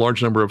also have a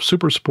large number of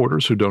super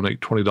supporters who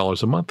donate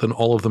 $20 a month, and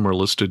all of them are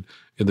listed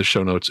in the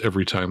show notes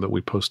every time that we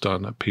post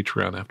on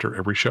Patreon after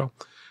every show.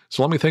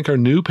 So let me thank our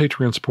new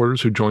Patreon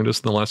supporters who joined us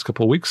in the last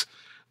couple of weeks.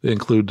 They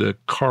include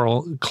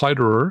Carl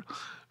Kleiderer,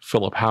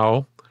 Philip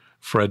Howe,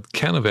 Fred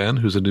Canavan,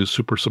 who's a new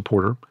super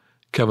supporter,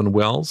 Kevin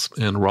Wells,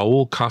 and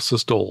Raul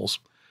Casas-Doles.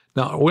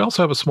 Now, we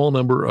also have a small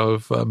number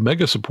of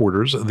mega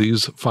supporters,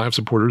 these 5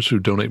 supporters who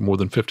donate more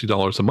than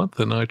 $50 a month,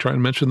 and I try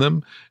and mention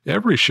them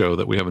every show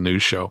that we have a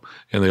news show.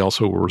 And they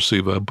also will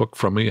receive a book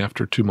from me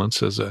after 2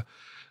 months as a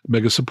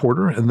mega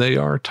supporter, and they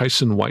are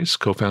Tyson Weiss,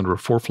 co-founder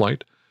of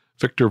 4Flight,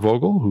 Victor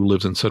Vogel, who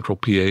lives in Central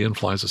PA and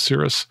flies a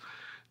Cirrus,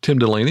 Tim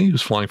Delaney,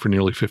 who's flying for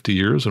nearly 50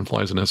 years and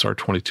flies an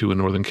SR20 in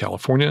Northern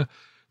California,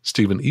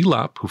 Stephen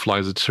Elop, who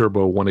flies a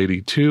Turbo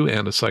 182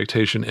 and a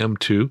Citation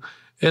M2,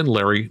 and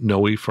Larry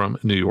Noe from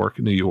New York,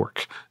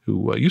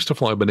 who used to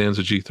fly a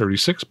Bonanza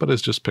G36, but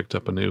has just picked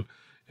up a new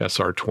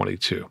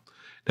SR22.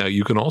 Now,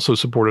 you can also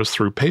support us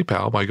through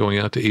PayPal by going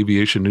out to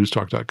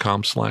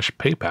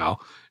aviationnewstalk.com/PayPal,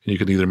 and you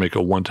can either make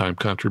a one-time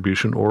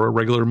contribution or a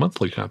regular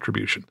monthly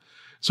contribution.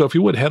 So if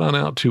you would, head on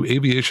out to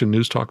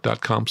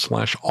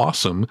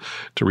aviationnewstalk.com/awesome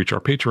to reach our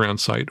Patreon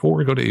site,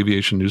 or go to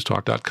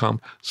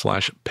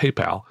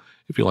aviationnewstalk.com/PayPal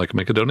if you'd like to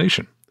make a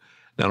donation.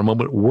 Now, in a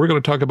moment, we're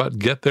going to talk about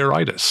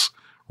Get-There-itis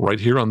right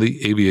here on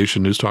the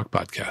Aviation News Talk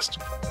podcast.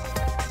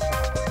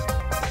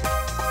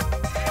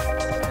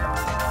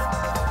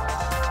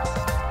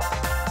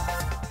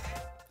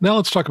 Now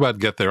let's talk about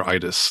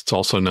Get-There-itis. It's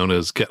also known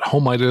as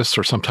get-home-itis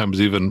or sometimes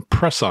even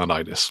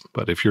press-on-itis.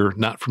 But if you're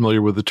not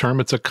familiar with the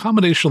term, it's a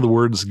combination of the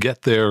words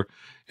get there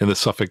and the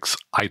suffix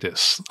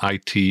itis,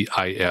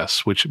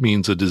 I-T-I-S, which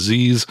means a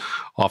disease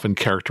often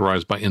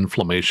characterized by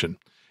inflammation.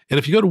 And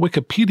if you go to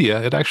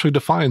Wikipedia, it actually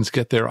defines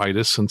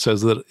get-there-itis and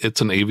says that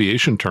it's an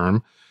aviation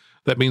term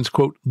that means,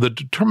 quote, the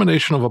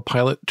determination of a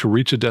pilot to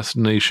reach a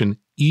destination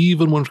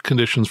even when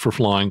conditions for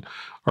flying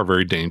are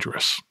very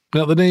dangerous.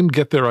 Now, the name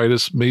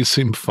Get-There-itis may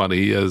seem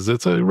funny, as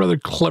it's a rather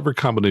clever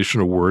combination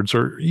of words,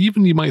 or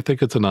even you might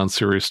think it's a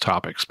non-serious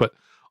topics, but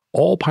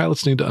all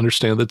pilots need to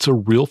understand that it's a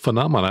real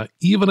phenomena,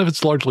 even if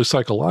it's largely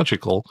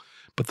psychological,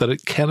 but that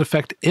it can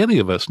affect any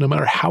of us, no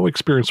matter how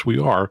experienced we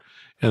are,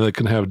 and that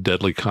can have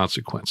deadly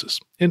consequences.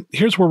 And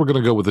here's where we're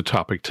going to go with the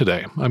topic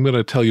today. I'm going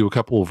to tell you a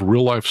couple of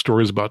real-life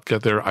stories about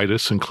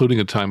Get-There-itis, including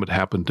a time it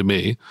happened to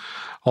me.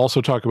 I'll also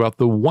talk about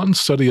the one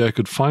study I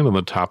could find on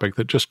the topic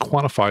that just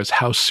quantifies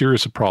how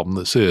serious a problem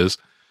this is.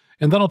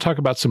 And then I'll talk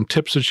about some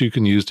tips that you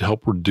can use to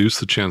help reduce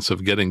the chance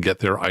of getting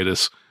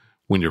Get-There-itis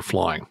when you're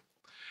flying.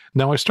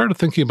 Now, I started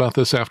thinking about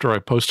this after I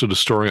posted a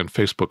story on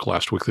Facebook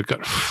last week that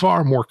got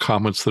far more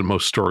comments than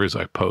most stories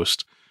I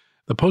post.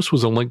 The post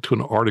was a link to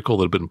an article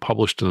that had been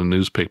published in a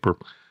newspaper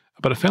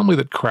about a family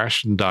that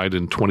crashed and died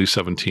in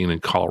 2017 in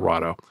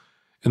Colorado.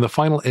 And the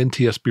final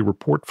NTSB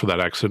report for that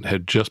accident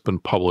had just been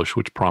published,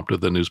 which prompted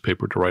the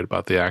newspaper to write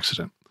about the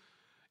accident.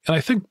 And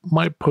I think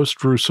my post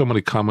drew so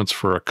many comments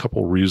for a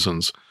couple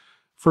reasons.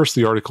 First,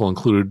 the article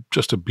included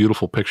just a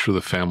beautiful picture of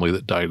the family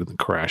that died in the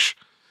crash.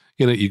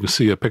 In it, you can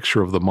see a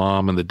picture of the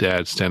mom and the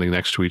dad standing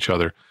next to each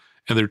other,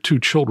 and their 2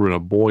 children, a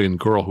boy and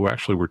girl who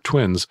actually were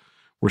twins,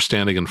 were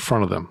standing in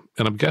front of them.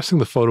 And I'm guessing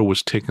the photo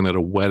was taken at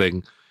a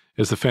wedding,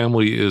 as the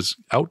family is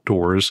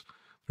outdoors.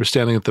 They're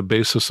standing at the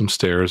base of some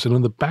stairs, and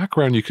in the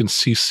background you can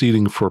see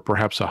seating for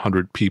perhaps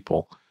 100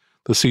 people.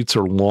 The seats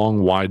are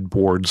long, wide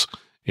boards,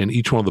 and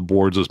each one of the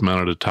boards is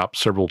mounted atop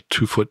several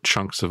 2-foot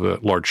chunks of a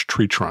large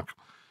tree trunk.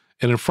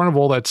 And in front of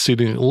all that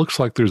seating, it looks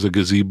like there's a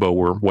gazebo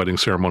where wedding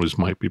ceremonies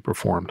might be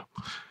performed.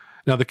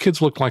 Now, the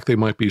kids look like they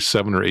might be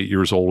 7 or 8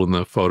 years old in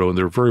the photo, and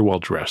they're very well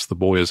dressed. The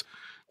boy is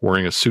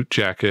wearing a suit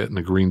jacket and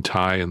a green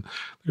tie, and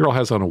the girl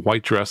has on a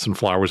white dress and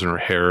flowers in her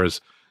hair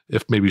as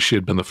if maybe she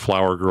had been the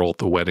flower girl at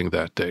the wedding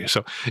that day.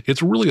 So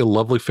it's really a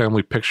lovely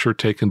family picture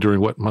taken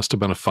during what must have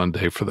been a fun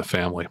day for the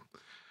family.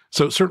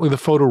 So certainly the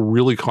photo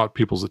really caught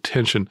people's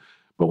attention,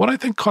 but what I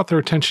think caught their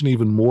attention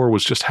even more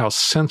was just how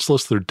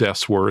senseless their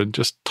deaths were and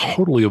just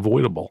totally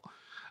avoidable.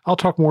 I'll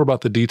talk more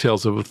about the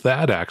details of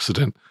that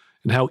accident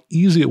and how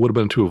easy it would have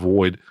been to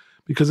avoid,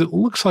 because it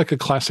looks like a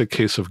classic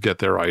case of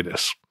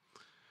Get-There-itis.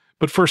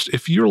 But first,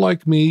 if you're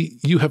like me,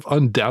 you have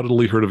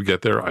undoubtedly heard of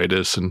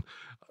Get-There-itis and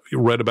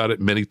read about it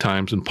many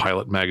times in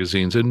pilot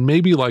magazines. And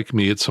maybe like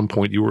me, at some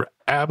point, you were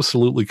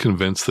absolutely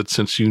convinced that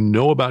since you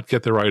know about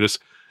Get-There-itis,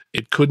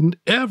 it couldn't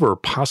ever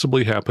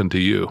possibly happen to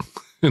you.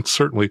 And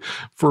certainly,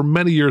 for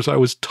many years, I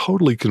was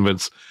totally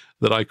convinced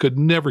that I could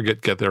never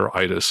get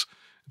Get-There-itis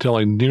until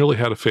I nearly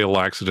had a fatal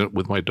accident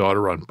with my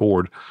daughter on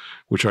board,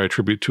 which I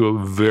attribute to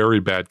a very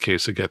bad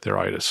case of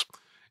Get-There-itis.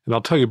 And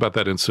I'll tell you about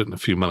that incident in a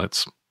few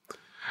minutes.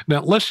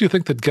 Now, lest you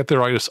think that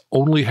Get-There-itis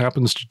only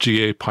happens to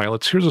GA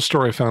pilots, here's a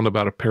story I found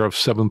about a pair of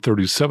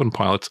 737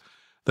 pilots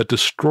that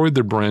destroyed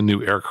their brand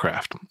new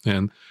aircraft.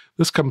 And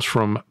this comes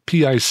from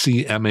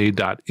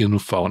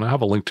picma.info, and I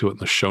have a link to it in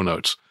the show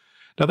notes.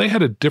 Now, they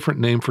had a different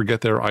name for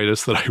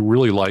Get-There-itis that I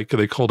really like.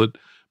 They called it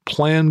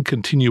planned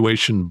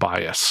continuation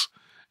bias.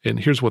 And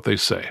here's what they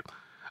say.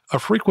 A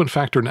frequent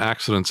factor in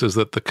accidents is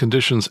that the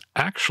conditions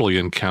actually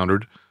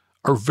encountered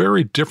are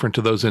very different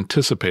to those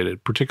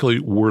anticipated, particularly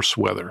worse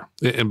weather.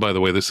 And by the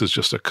way, this is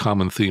just a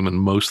common theme in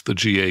most of the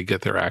GA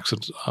Get-There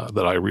accidents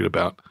that I read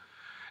about.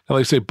 Now,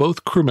 they say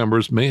both crew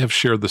members may have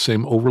shared the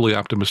same overly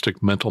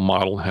optimistic mental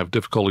model and have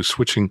difficulty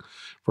switching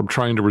from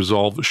trying to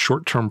resolve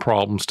short-term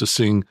problems to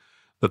seeing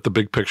that the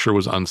big picture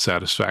was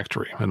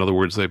unsatisfactory. In other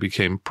words, they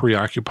became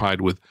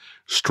preoccupied with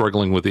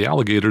struggling with the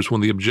alligators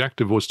when the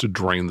objective was to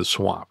drain the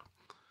swamp.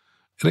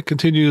 And it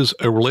continues,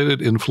 a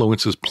related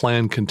influence is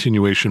planned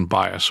continuation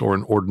bias, or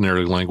in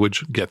ordinary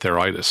language,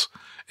 Get-There-itis.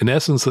 In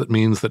essence, that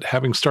means that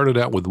having started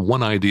out with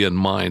one idea in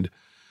mind,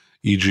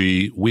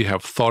 e.g., we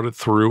have thought it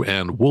through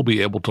and we'll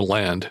be able to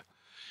land,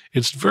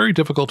 it's very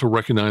difficult to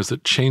recognize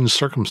that changed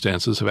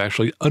circumstances have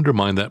actually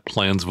undermined that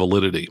plan's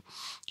validity.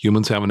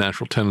 Humans have a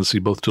natural tendency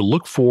both to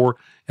look for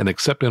and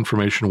accept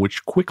information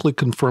which quickly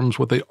confirms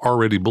what they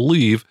already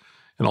believe,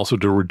 and also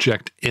to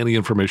reject any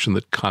information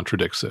that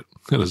contradicts it.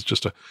 And as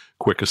just a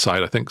quick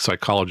aside, I think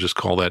psychologists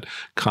call that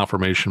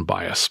confirmation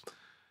bias.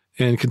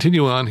 And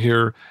continuing on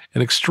here,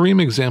 an extreme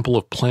example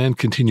of planned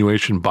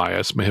continuation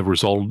bias may have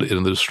resulted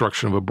in the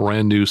destruction of a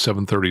brand new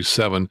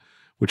 737,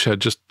 which had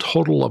just a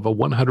total of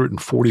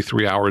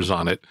 143 hours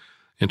on it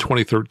in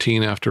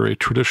 2013 after a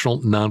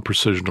traditional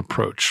non-precision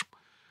approach.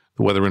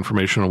 The weather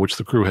information on which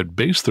the crew had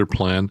based their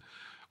plan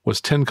was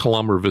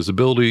 10-kilometer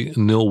visibility,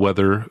 nil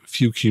weather,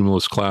 few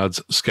cumulus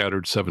clouds,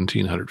 scattered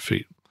 1,700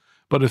 feet.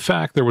 But in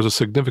fact, there was a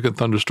significant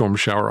thunderstorm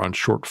shower on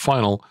short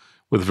final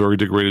with very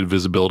degraded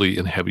visibility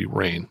and heavy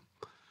rain.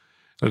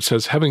 And it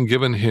says, having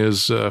given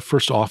his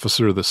first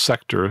officer the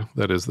sector,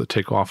 that is the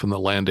takeoff and the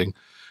landing,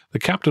 the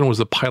captain was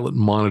the pilot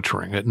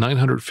monitoring. At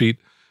 900 feet,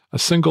 a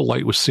single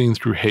light was seen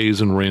through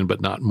haze and rain,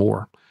 but not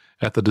more.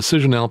 At the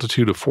decision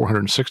altitude of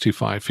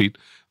 465 feet,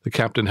 the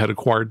captain had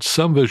acquired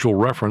some visual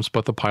reference,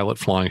 but the pilot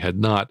flying had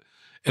not,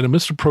 and a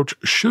missed approach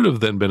should have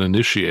then been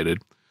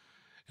initiated.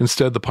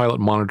 Instead, the pilot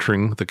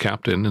monitoring, the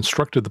captain,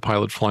 instructed the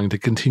pilot flying to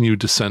continue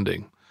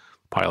descending.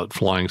 The pilot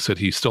flying said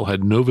he still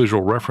had no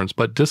visual reference,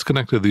 but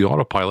disconnected the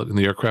autopilot and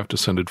the aircraft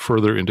descended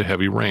further into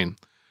heavy rain.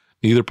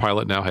 Neither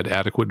pilot now had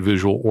adequate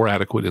visual or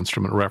adequate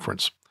instrument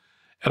reference.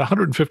 At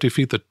 150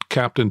 feet, the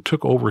captain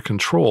took over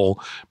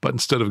control, but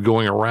instead of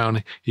going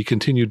around, he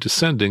continued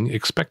descending,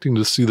 expecting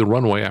to see the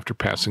runway after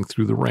passing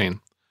through the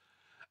rain.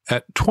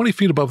 At 20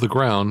 feet above the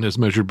ground, as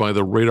measured by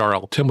the radar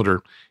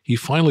altimeter, he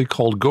finally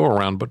called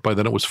go-around, but by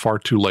then it was far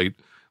too late.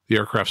 The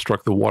aircraft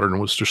struck the water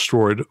and was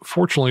destroyed,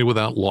 fortunately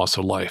without loss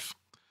of life.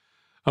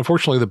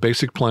 Unfortunately, the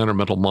basic plan or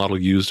mental model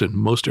used in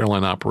most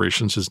airline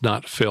operations is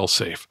not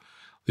fail-safe.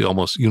 The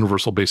almost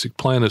universal basic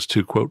plan is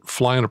to, quote,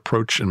 fly an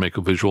approach and make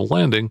a visual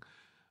landing,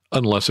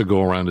 unless a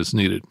go-around is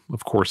needed.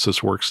 Of course,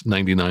 this works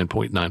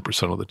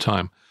 99.9% of the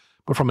time.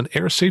 But from an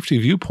air safety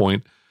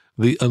viewpoint,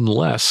 the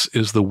unless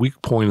is the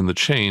weak point in the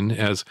chain,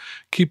 as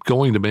keep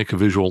going to make a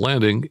visual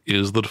landing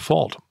is the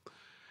default.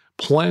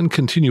 Planned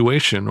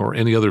continuation or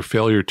any other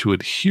failure to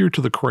adhere to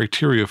the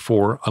criteria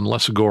for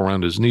unless a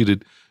go-around is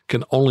needed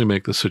can only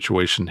make the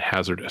situation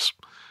hazardous.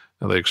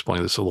 Now, they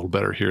explain this a little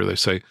better here. They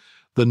say,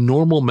 the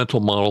normal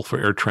mental model for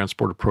air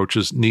transport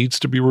approaches needs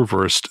to be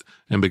reversed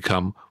and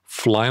become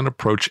fly an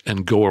approach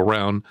and go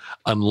around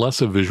unless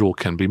a visual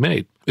can be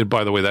made. And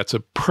by the way, that's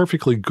a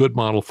perfectly good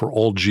model for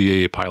all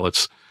GA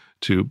pilots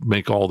to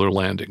make all their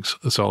landings.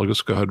 So I'll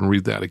just go ahead and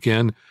read that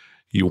again.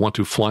 You want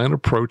to fly an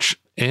approach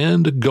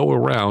and go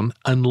around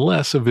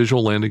unless a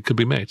visual landing could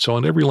be made. So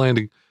on every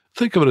landing,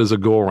 Think of it as a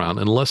go-around,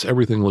 unless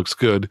everything looks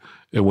good,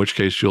 in which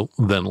case you'll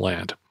then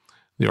land.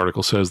 The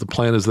article says the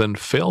plan is then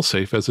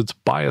fail-safe as it's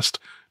biased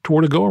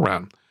toward a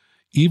go-around.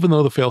 Even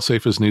though the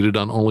fail-safe is needed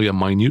on only a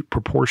minute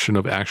proportion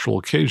of actual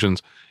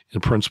occasions,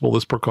 in principle,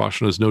 this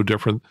precaution is no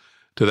different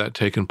to that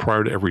taken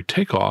prior to every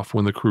takeoff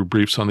when the crew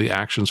briefs on the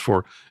actions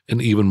for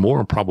an even more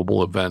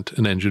improbable event,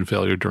 an engine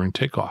failure during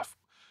takeoff.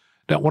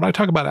 Now, when I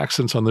talk about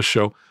accidents on this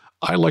show,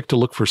 I like to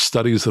look for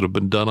studies that have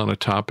been done on a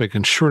topic,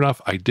 and sure enough,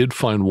 I did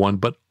find one,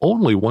 but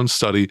only one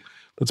study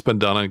that's been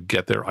done on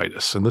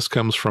Get-There-itis. And this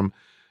comes from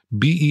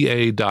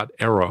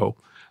BEA.aero,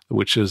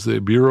 which is the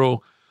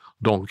Bureau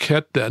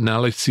d'Enquête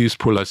d'Analysis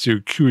pour la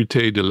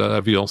Sécurité de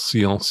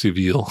l'Aviation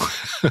Civile.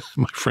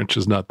 My French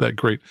is not that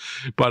great,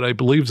 but I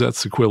believe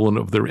that's the equivalent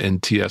of their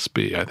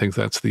NTSB. I think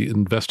that's the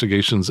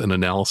Investigations and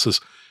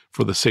Analysis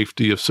for the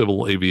Safety of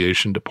Civil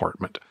Aviation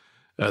Department.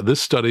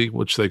 This study,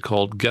 which they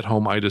called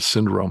Get-Home-itis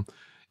Syndrome,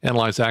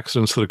 analyzed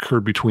accidents that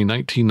occurred between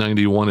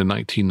 1991 and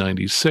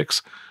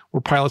 1996,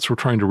 where pilots were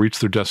trying to reach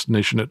their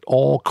destination at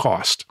all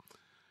cost.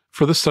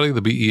 For this study,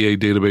 the BEA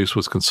database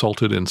was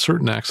consulted and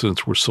certain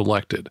accidents were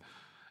selected.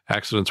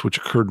 Accidents which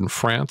occurred in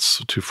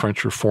France to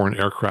French or foreign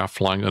aircraft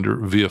flying under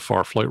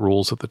VFR flight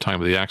rules at the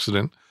time of the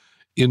accident,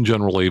 in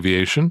general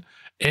aviation,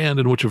 and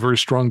in which a very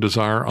strong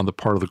desire on the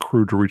part of the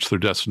crew to reach their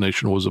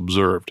destination was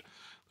observed.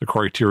 The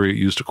criteria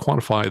used to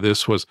quantify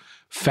this was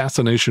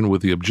fascination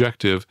with the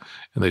objective,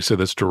 and they say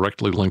that's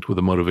directly linked with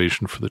the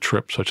motivation for the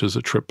trip, such as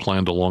a trip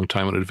planned a long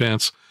time in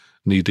advance,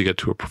 need to get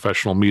to a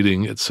professional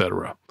meeting,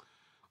 etc.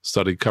 The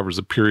study covers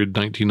a period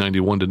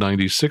 1991 to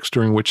 96,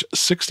 during which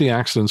 60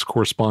 accidents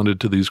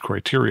corresponded to these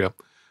criteria.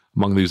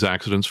 Among these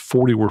accidents,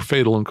 40 were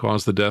fatal and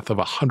caused the death of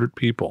 100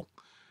 people.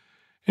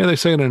 And they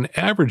say in an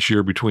average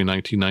year between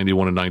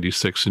 1991 and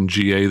 96 in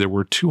GA, there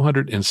were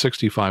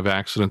 265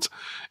 accidents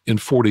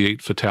and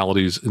 48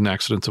 fatalities in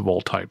accidents of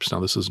all types. Now,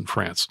 this is in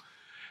France.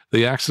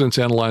 The accidents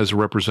analyzed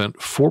represent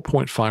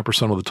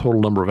 4.5% of the total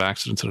number of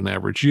accidents in an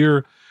average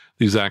year.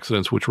 These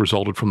accidents, which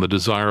resulted from the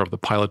desire of the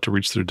pilot to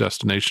reach their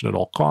destination at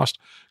all cost,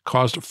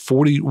 caused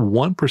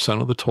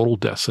 41% of the total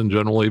deaths in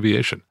general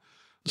aviation.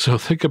 So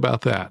think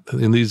about that.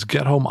 In these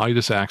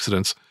get-home-itis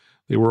accidents,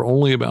 they were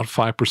only about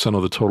 5%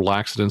 of the total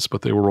accidents,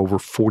 but they were over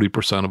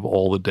 40% of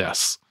all the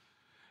deaths.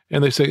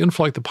 And they say in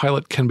flight, the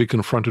pilot can be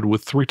confronted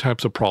with three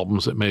types of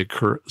problems that may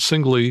occur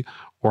singly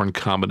or in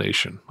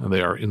combination. And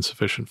they are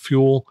insufficient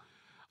fuel,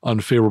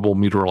 unfavorable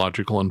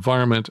meteorological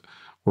environment,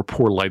 or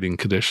poor lighting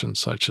conditions,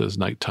 such as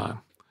nighttime.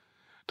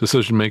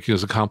 Decision-making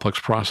is a complex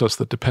process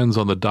that depends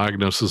on the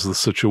diagnosis of the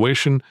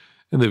situation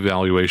and the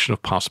evaluation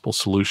of possible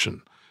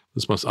solution.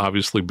 This must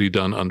obviously be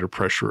done under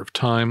pressure of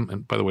time.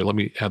 And by the way, let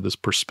me add this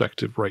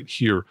perspective right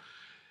here.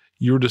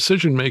 Your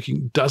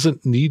decision-making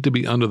doesn't need to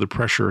be under the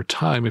pressure of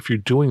time if you're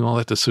doing all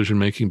that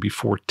decision-making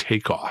before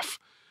takeoff.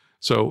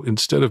 So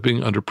instead of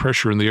being under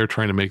pressure in the air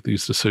trying to make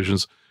these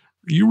decisions,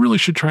 you really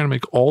should try to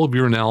make all of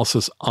your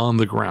analysis on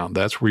the ground.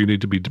 That's where you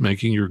need to be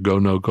making your go,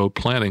 no-go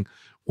planning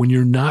when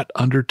you're not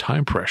under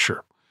time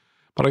pressure.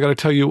 But I got to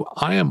tell you,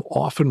 I am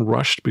often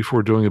rushed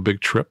before doing a big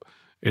trip.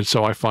 And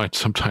so I find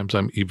sometimes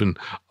I'm even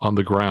on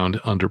the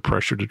ground under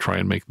pressure to try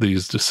and make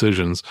these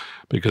decisions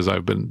because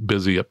I've been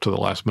busy up to the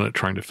last minute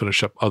trying to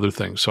finish up other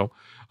things. So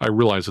I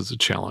realize it's a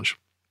challenge.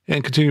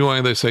 And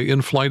continuing, they say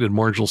in flight and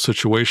marginal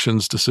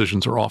situations,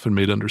 decisions are often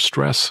made under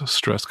stress.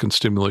 Stress can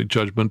stimulate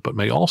judgment, but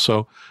may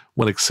also,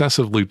 when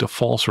excessive, lead to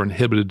false or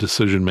inhibited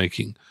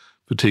decision-making.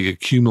 Fatigue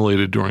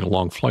accumulated during a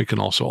long flight can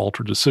also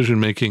alter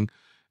decision-making.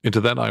 And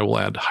to that, I will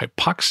add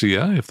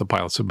hypoxia. If the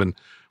pilots have been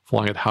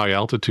flying at high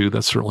altitude,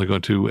 that's certainly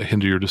going to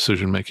hinder your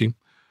decision-making.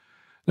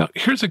 Now,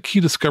 here's a key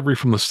discovery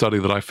from the study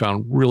that I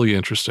found really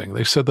interesting.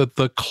 They said that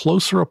the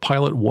closer a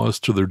pilot was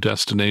to their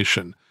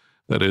destination,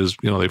 that is,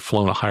 they've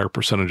flown a higher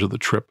percentage of the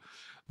trip,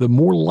 the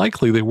more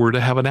likely they were to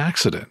have an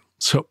accident.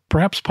 So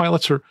perhaps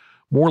pilots are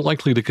more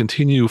likely to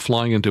continue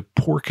flying into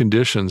poor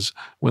conditions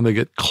when they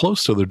get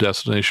close to their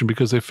destination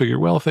because they figure,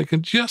 well, if they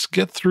can just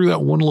get through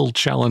that one little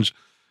challenge,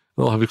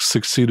 they'll have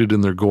succeeded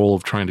in their goal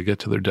of trying to get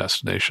to their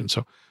destination.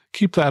 So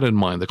keep that in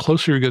mind. The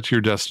closer you get to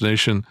your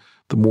destination,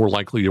 the more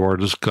likely you are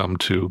to succumb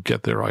to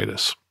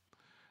Get-There-itis.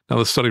 Now,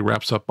 the study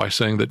wraps up by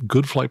saying that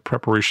good flight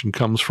preparation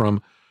comes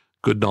from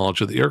good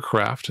knowledge of the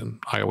aircraft. And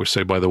I always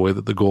say, by the way,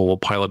 that the goal of a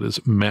pilot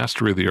is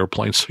mastery of the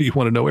airplane. So you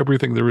want to know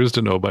everything there is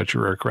to know about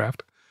your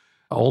aircraft.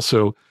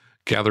 Also,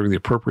 gathering the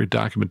appropriate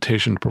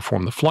documentation to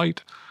perform the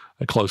flight,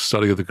 a close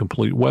study of the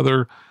complete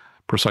weather,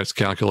 precise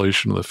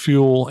calculation of the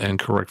fuel, and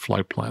correct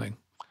flight planning.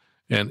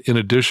 And in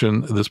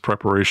addition, this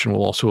preparation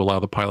will also allow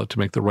the pilot to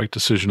make the right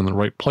decision in the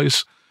right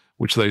place,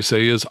 which they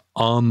say is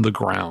on the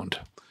ground.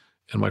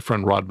 And my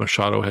friend Rod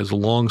Machado has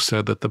long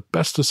said that the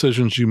best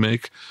decisions you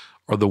make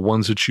are the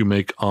ones that you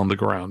make on the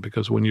ground,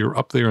 because when you're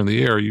up there in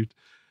the air, you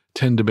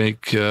tend to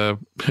make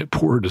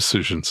poor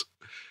decisions.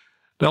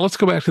 Now, let's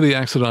go back to the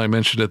accident I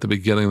mentioned at the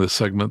beginning of the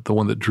segment, the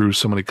one that drew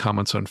so many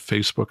comments on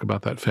Facebook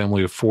about that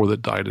family of 4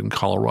 that died in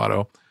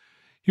Colorado.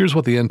 Here's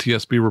what the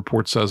NTSB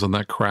report says on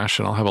that crash,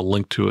 and I'll have a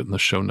link to it in the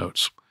show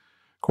notes.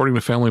 According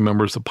to family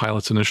members, the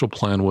pilot's initial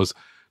plan was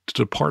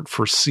to depart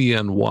for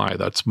CNY,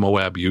 that's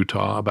Moab,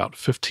 Utah, about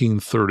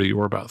 15:30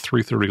 or about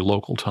 3:30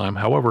 local time.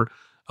 However,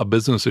 a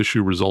business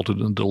issue resulted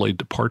in a delayed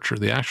departure.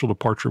 The actual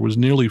departure was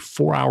nearly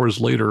 4 hours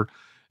later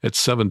at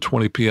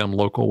 7:20 p.m.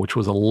 local, which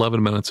was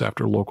 11 minutes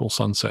after local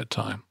sunset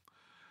time.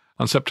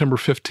 On September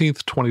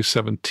 15th,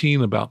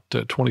 2017, about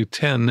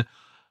 2010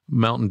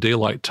 Mountain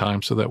Daylight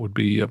Time, so that would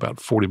be about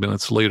 40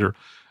 minutes later,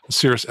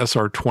 Cirrus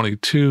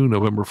SR20,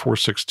 November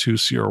 462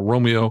 Sierra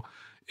Romeo,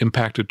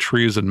 impacted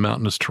trees and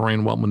mountainous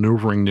terrain while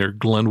maneuvering near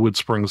Glenwood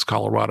Springs,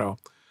 Colorado.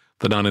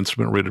 The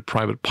non-instrument rated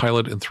private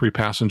pilot and 3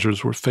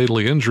 passengers were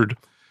fatally injured,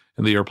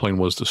 and the airplane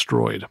was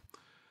destroyed.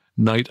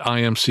 Night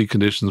IMC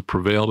conditions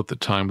prevailed at the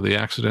time of the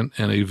accident,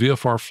 and a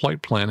VFR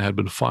flight plan had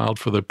been filed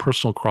for the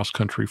personal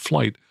cross-country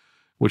flight,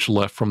 which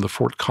left from the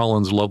Fort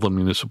Collins Loveland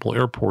Municipal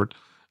Airport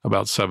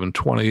about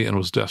 7:20 and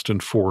was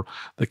destined for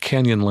the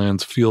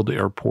Canyonlands Field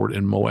Airport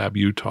in Moab,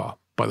 Utah.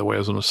 By the way,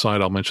 as an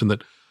aside, I'll mention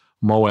that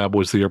Moab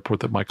was the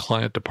airport that my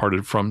client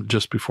departed from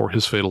just before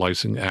his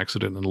fatalizing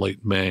accident in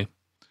late May.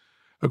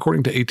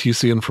 According to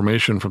ATC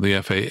information from the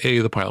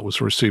FAA, the pilot was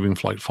receiving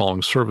flight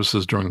following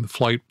services during the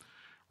flight.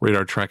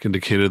 Radar track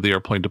indicated the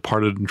airplane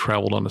departed and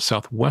traveled on a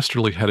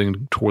southwesterly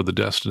heading toward the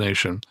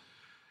destination.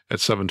 At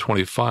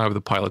 7:25,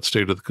 the pilot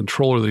stated to the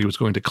controller that he was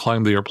going to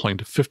climb the airplane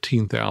to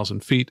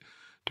 15,000 feet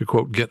to,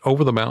 quote, get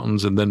over the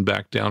mountains and then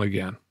back down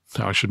again.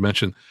 Now, I should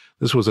mention,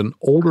 this was an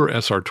older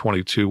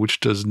SR-22, which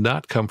does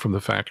not come from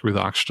the factory with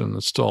oxygen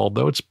installed,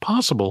 though it's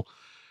possible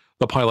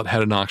the pilot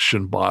had an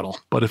oxygen bottle.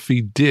 But if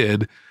he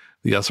did,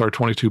 the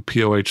SR-22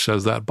 POH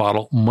says that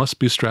bottle must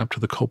be strapped to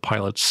the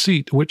co-pilot's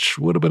seat, which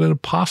would have been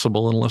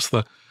impossible unless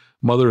the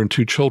mother and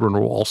 2 children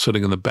were all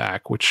sitting in the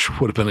back, which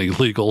would have been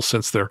illegal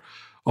since there are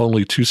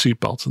only 2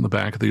 seatbelts in the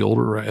back of the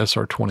older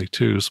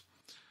SR-22s.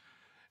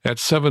 At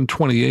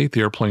 7:28,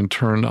 the airplane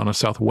turned on a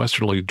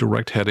southwesterly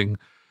direct heading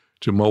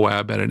to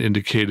Moab at an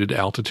indicated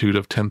altitude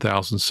of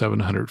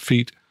 10,700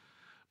 feet.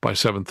 By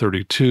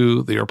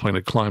 7:32, the airplane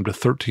had climbed to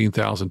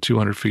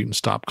 13,200 feet and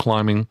stopped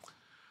climbing.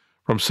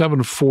 From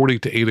 7:40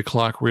 to 8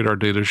 o'clock, radar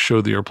data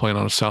showed the airplane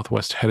on a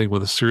southwest heading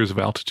with a series of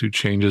altitude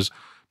changes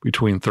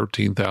between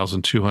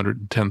 13,200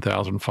 and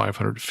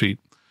 10,500 feet.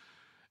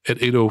 At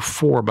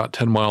 8:04, about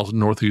 10 miles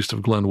northeast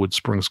of Glenwood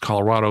Springs,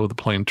 Colorado, the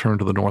plane turned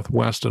to the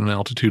northwest at an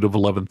altitude of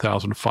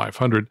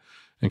 11,500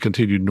 and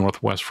continued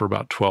northwest for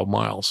about 12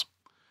 miles.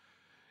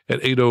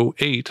 At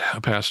 8:08, a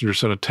passenger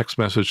sent a text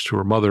message to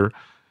her mother,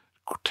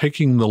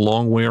 taking the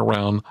long way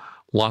around,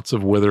 lots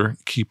of weather,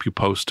 keep you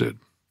posted.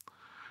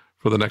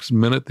 For the next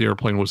minute, the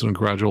airplane was in a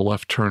gradual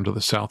left turn to the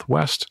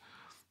southwest.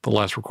 The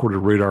last recorded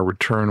radar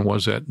return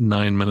was at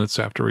 9 minutes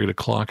after 8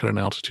 o'clock at an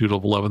altitude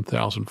of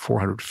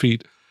 11,400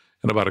 feet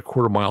and about a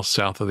quarter mile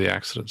south of the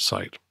accident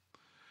site.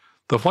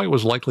 The flight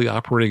was likely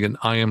operating in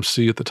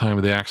IMC at the time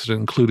of the accident,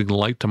 including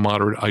light to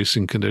moderate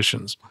icing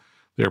conditions.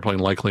 The airplane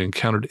likely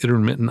encountered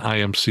intermittent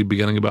IMC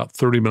beginning about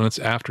 30 minutes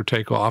after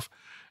takeoff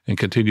and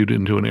continued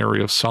into an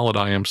area of solid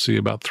IMC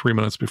about 3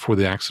 minutes before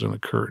the accident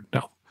occurred.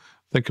 Now,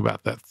 think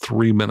about that,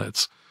 3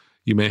 minutes.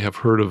 You may have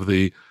heard of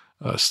the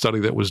study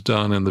that was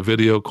done in the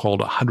video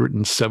called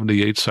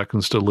 178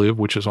 Seconds to Live,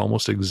 which is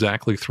almost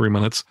exactly 3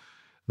 minutes.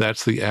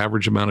 That's the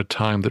average amount of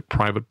time that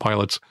private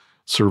pilots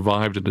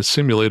survived in a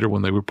simulator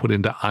when they were put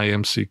into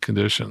IMC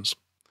conditions.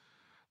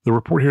 The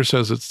report here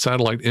says that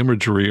satellite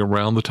imagery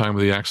around the time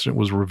of the accident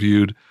was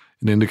reviewed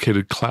and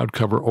indicated cloud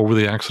cover over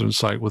the accident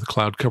site, with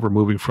cloud cover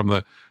moving from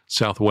the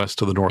southwest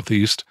to the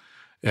northeast.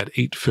 At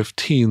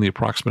 8:15, the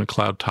approximate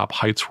cloud top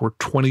heights were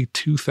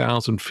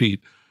 22,000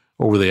 feet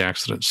over the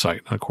accident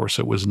site. And of course,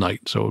 it was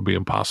night, so it would be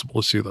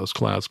impossible to see those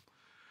clouds.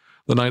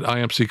 The night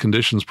IMC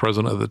conditions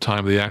present at the time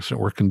of the accident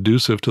were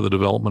conducive to the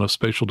development of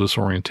spatial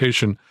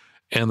disorientation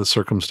and the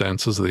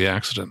circumstances of the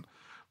accident.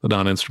 The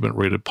non-instrument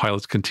rated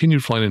pilots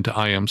continued flight into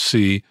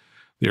IMC,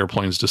 the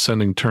airplane's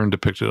descending turn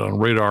depicted on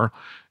radar,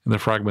 and the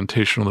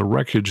fragmentation of the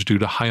wreckage due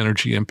to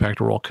high-energy impact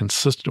were all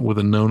consistent with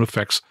the known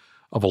effects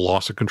of a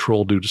loss of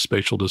control due to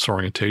spatial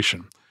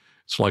disorientation.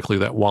 It's likely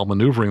that while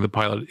maneuvering, the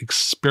pilot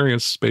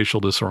experienced spatial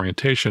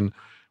disorientation,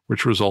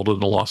 which resulted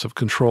in a loss of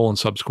control and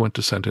subsequent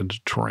descent into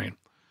terrain.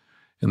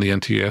 And the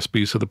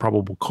NTSB said the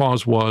probable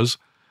cause was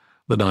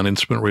the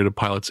non-instrument rated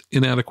pilot's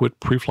inadequate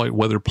pre-flight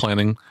weather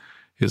planning,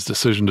 his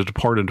decision to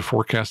depart and to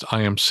forecast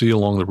IMC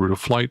along the route of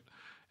flight,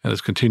 and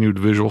his continued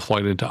visual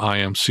flight into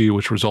IMC,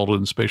 which resulted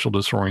in spatial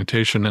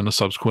disorientation and a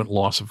subsequent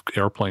loss of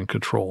airplane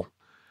control.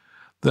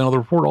 Now, the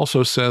report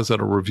also says that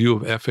a review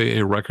of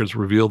FAA records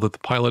revealed that the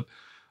pilot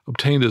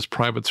obtained his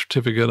private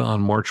certificate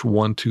on March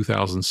 1,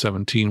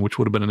 2017, which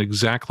would have been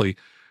exactly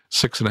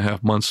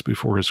 6.5 months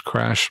before his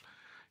crash.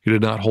 He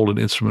did not hold an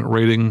instrument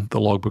rating. The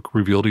logbook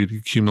revealed he had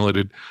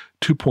accumulated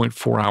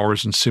 2.4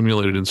 hours in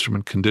simulated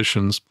instrument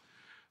conditions.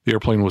 The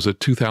airplane was a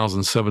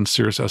 2007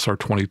 Cirrus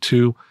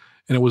SR20,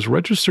 and it was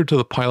registered to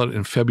the pilot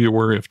in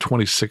February of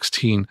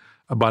 2016,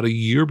 about a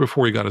year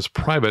before he got his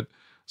private,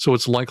 so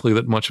it's likely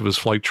that much of his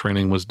flight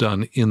training was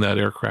done in that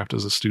aircraft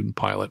as a student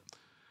pilot.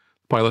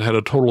 The pilot had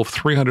a total of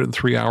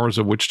 303 hours,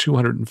 of which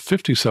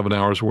 257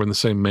 hours were in the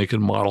same make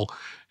and model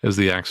as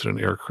the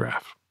accident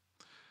aircraft.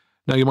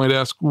 Now, you might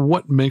ask,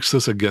 what makes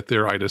this a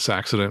Get-There-itis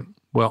accident?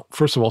 Well,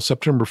 first of all,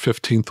 September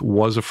 15th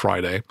was a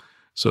Friday,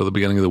 so the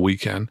beginning of the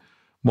weekend.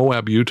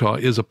 Moab, Utah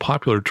is a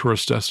popular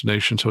tourist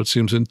destination, so it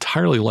seems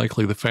entirely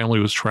likely the family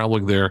was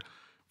traveling there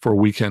for a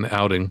weekend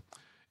outing.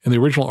 In the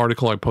original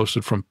article I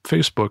posted from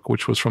Facebook,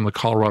 which was from the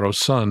Colorado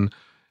Sun,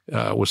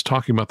 was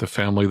talking about the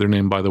family. Their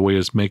name, by the way,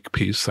 is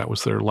Makepeace. That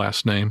was their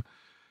last name.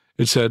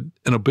 It said,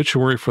 an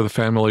obituary for the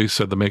family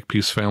said the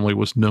Makepeace family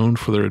was known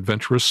for their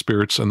adventurous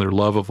spirits and their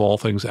love of all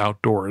things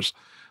outdoors.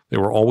 They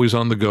were always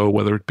on the go,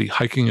 whether it be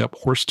hiking up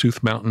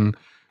Horsetooth Mountain,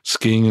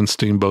 skiing in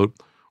Steamboat,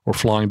 or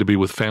flying to be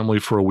with family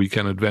for a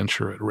weekend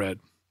adventure, it read.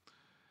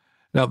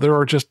 Now, there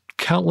are just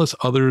countless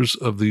others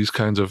of these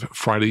kinds of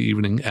Friday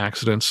evening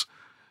accidents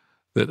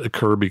that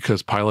occur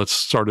because pilots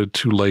started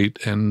too late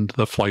and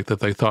the flight that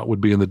they thought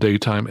would be in the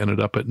daytime ended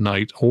up at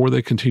night, or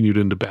they continued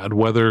into bad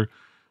weather,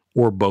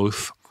 or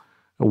both.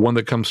 One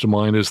that comes to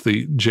mind is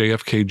the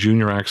JFK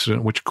Jr.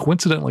 accident, which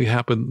coincidentally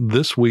happened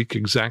this week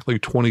exactly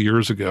 20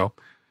 years ago.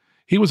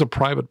 He was a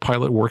private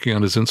pilot working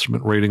on his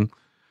instrument rating.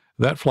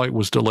 That flight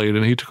was delayed,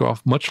 and he took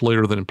off much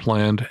later than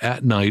planned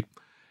at night,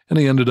 and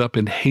he ended up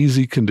in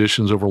hazy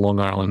conditions over Long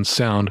Island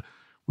Sound,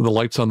 with the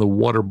lights on the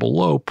water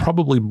below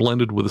probably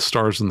blended with the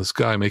stars in the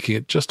sky, making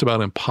it just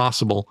about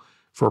impossible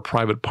for a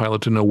private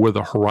pilot to know where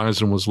the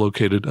horizon was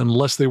located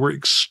unless they were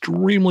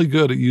extremely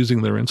good at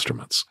using their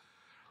instruments.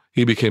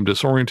 He became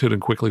disoriented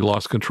and quickly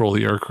lost control of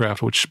the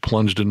aircraft, which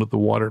plunged into the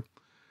water.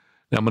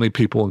 Now, many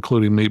people,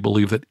 including me,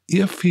 believe that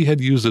if he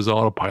had used his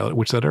autopilot,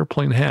 which that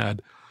airplane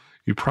had,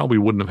 he probably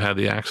wouldn't have had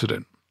the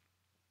accident.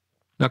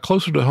 Now,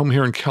 closer to home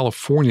here in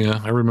California,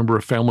 I remember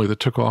a family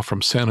that took off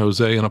from San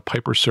Jose in a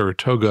Piper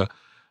Saratoga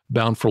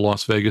bound for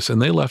Las Vegas,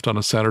 and they left on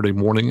a Saturday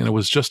morning, and it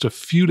was just a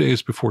few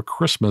days before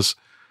Christmas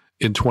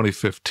in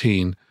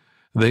 2015.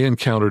 They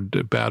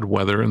encountered bad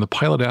weather, and the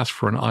pilot asked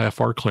for an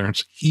IFR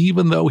clearance,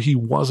 even though he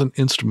wasn't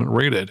instrument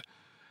rated.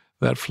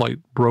 That flight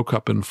broke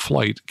up in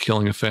flight,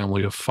 killing a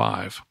family of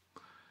 5.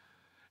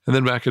 And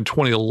then back in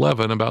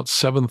 2011, about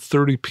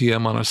 7:30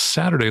 p.m. on a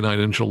Saturday night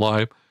in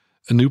July,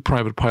 a new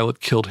private pilot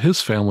killed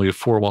his family of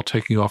 4 while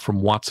taking off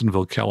from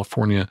Watsonville,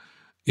 California,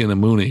 in a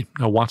Mooney.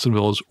 Now,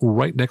 Watsonville is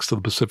right next to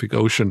the Pacific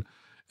Ocean,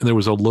 and there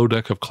was a low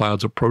deck of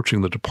clouds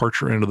approaching the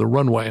departure end of the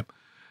runway.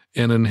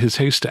 And in his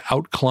haste to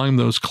outclimb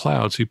those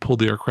clouds, he pulled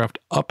the aircraft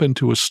up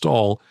into a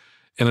stall,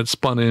 and it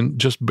spun in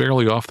just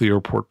barely off the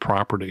airport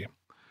property.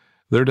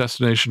 Their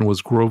destination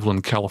was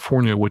Groveland,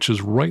 California, which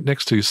is right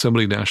next to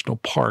Yosemite National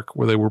Park,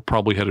 where they were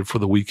probably headed for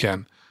the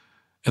weekend.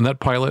 And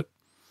that pilot,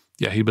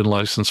 he'd been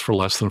licensed for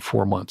less than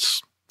 4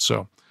 months.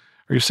 So,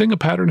 are you seeing a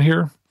pattern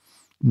here?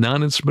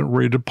 Non-instrument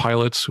rated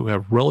pilots who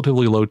have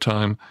relatively low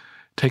time,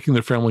 taking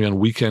their family on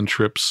weekend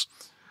trips,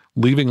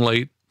 leaving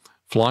late,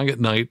 flying at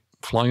night,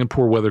 flying in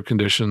poor weather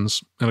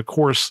conditions, and of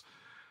course,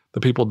 the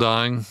people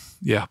dying,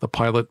 the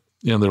pilot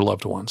and their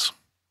loved ones.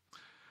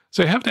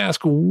 So you have to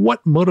ask,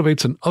 what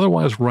motivates an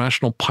otherwise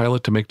rational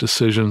pilot to make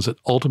decisions that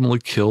ultimately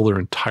kill their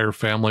entire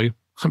family?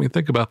 I mean,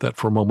 think about that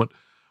for a moment.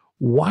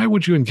 Why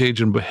would you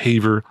engage in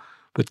behavior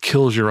that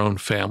kills your own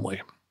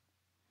family?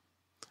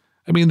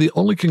 I mean, the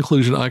only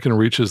conclusion I can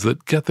reach is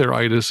that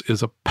Get-There-itis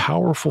is a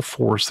powerful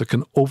force that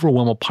can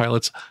overwhelm a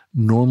pilot's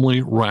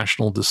normally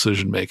rational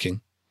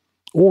decision-making,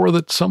 or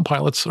that some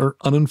pilots are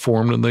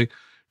uninformed and they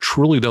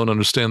truly don't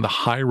understand the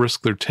high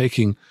risk they're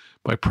taking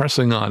by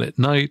pressing on at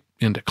night,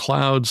 into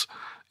clouds,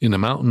 into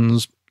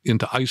mountains,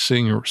 into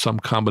icing, or some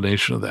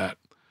combination of that.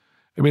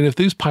 I mean, if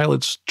these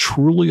pilots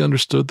truly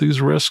understood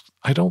these risks,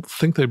 I don't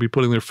think they'd be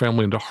putting their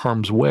family into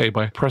harm's way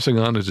by pressing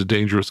on into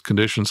dangerous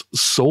conditions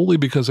solely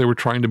because they were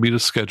trying to meet a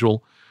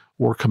schedule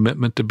or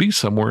commitment to be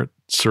somewhere at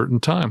a certain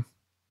time.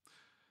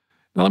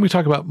 Now, let me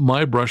talk about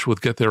my brush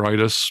with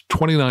Get-There-itis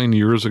 29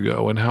 years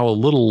ago and how a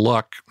little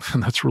luck,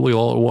 and that's really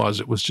all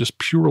it was just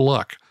pure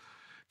luck,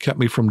 kept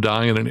me from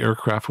dying in an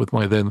aircraft with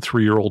my then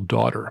 3-year-old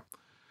daughter.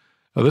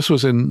 Now, this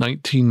was in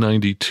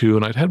 1992,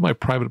 and I'd had my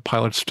private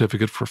pilot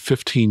certificate for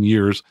 15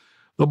 years,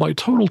 though my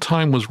total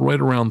time was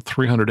right around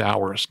 300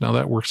 hours. Now,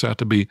 that works out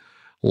to be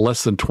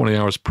less than 20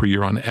 hours per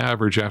year on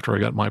average after I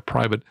got my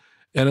private,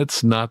 and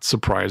it's not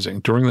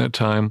surprising. During that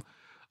time,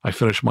 I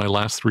finished my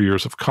last 3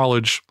 years of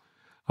college.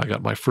 I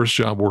got my first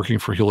job working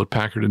for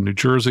Hewlett-Packard in New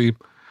Jersey.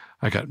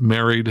 I got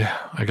married.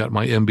 I got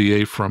my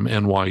MBA from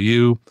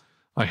NYU.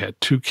 I had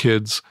 2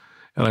 kids,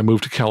 and I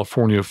moved to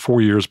California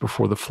 4 years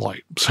before the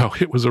flight. So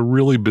it was a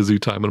really busy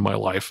time in my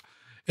life,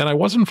 and I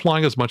wasn't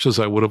flying as much as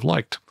I would have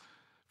liked.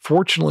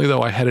 Fortunately,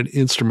 though, I had an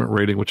instrument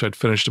rating, which I'd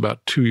finished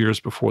about 2 years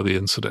before the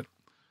incident.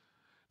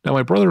 Now,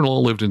 my brother-in-law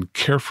lived in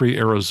Carefree,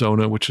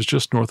 Arizona, which is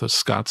just north of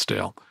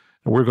Scottsdale,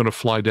 and we're going to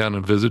fly down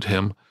and visit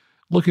him.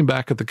 Looking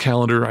back at the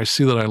calendar, I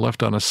see that I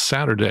left on a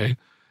Saturday,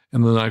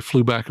 and then I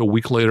flew back a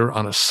week later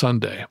on a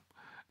Sunday.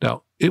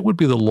 Now, it would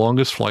be the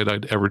longest flight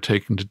I'd ever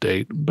taken to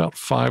date, about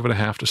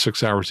 5.5 to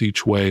 6 hours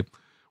each way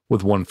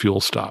with one fuel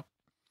stop.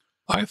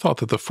 I thought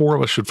that the 4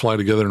 of us should fly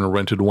together in a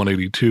rented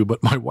 182,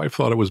 but my wife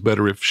thought it was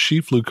better if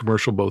she flew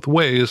commercial both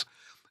ways,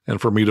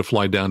 and for me to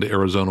fly down to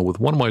Arizona with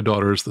one of my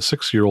daughters, the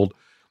 6-year-old,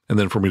 and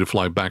then for me to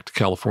fly back to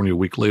California a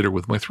week later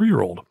with my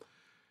 3-year-old.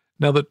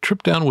 Now, the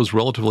trip down was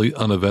relatively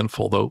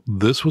uneventful, though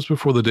this was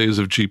before the days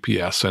of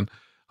GPS, and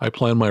I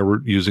planned my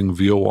route using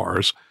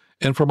VORs.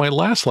 And for my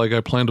last leg,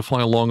 I planned to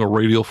fly along a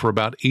radial for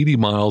about 80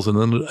 miles and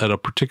then at a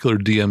particular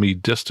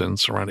DME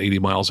distance, around 80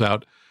 miles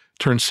out,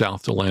 turn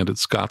south to land at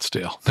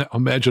Scottsdale. Now,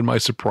 imagine my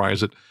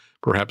surprise at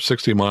perhaps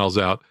 60 miles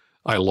out,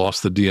 I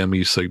lost the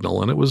DME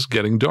signal and it was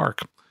getting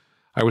dark.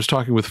 I was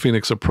talking with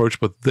Phoenix Approach,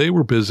 but they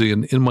were busy,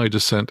 and in my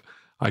descent,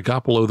 I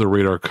got below the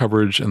radar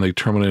coverage and they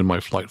terminated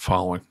my flight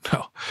following.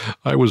 Now,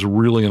 I was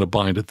really in a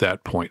bind at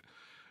that point.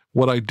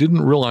 What I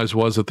didn't realize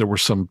was that there were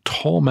some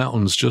tall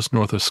mountains just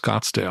north of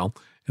Scottsdale,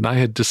 and I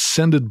had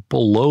descended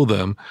below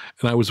them,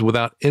 and I was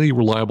without any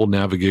reliable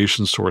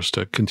navigation source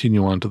to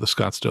continue on to the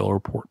Scottsdale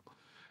airport.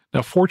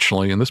 Now,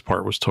 fortunately, and this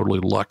part was totally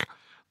luck,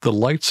 the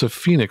lights of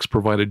Phoenix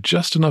provided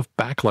just enough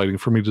backlighting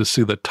for me to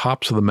see the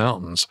tops of the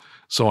mountains,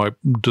 so I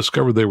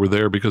discovered they were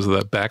there because of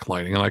that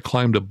backlighting, and I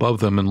climbed above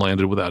them and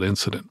landed without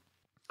incident.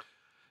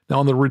 Now,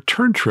 on the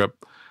return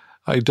trip,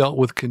 I dealt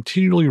with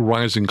continually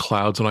rising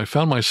clouds, and I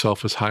found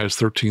myself as high as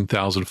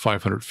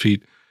 13,500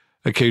 feet,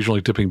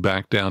 occasionally dipping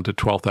back down to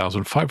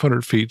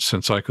 12,500 feet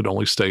since I could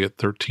only stay at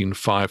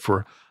 13.5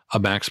 for a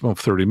maximum of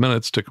 30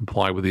 minutes to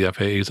comply with the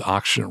FAA's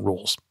oxygen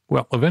rules.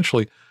 Well,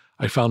 eventually,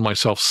 I found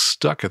myself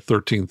stuck at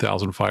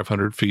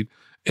 13,500 feet,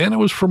 and it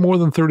was for more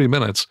than 30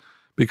 minutes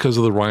because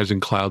of the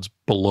rising clouds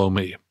below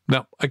me.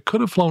 Now, I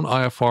could have flown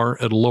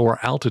IFR at a lower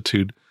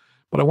altitude,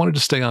 but I wanted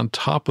to stay on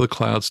top of the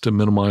clouds to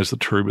minimize the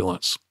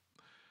turbulence.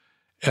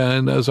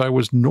 And as I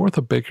was north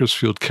of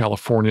Bakersfield,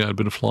 California, I'd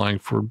been flying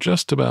for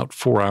just about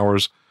 4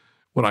 hours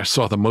when I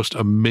saw the most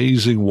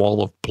amazing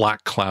wall of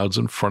black clouds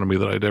in front of me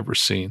that I'd ever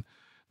seen.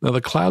 Now,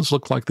 the clouds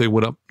looked like they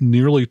went up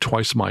nearly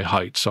twice my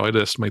height, so I'd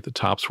estimate the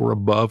tops were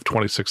above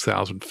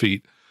 26,000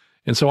 feet.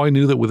 And so I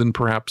knew that within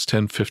perhaps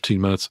 10,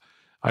 15 minutes,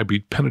 I'd be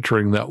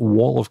penetrating that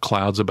wall of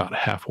clouds about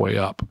halfway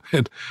up.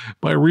 And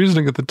my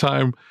reasoning at the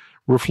time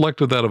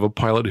reflected that of a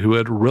pilot who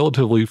had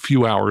relatively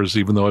few hours,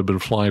 even though I'd been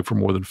flying for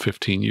more than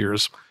 15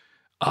 years.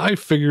 I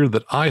figured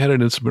that I had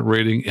an instrument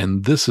rating,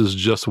 and this is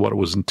just what it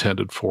was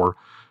intended for,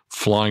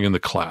 flying in the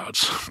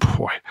clouds.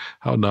 Boy,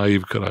 how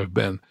naive could I have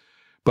been?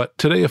 But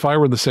today, if I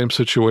were in the same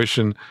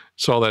situation,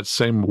 saw that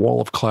same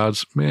wall of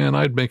clouds, man,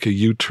 I'd make a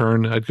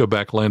U-turn. I'd go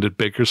back, land at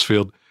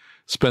Bakersfield,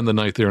 spend the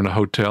night there in a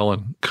hotel,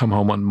 and come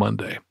home on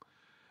Monday.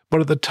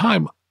 But at the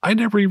time, I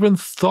never even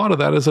thought of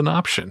that as an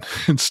option.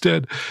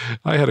 Instead,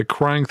 I had a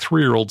crying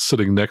 3-year-old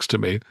sitting next to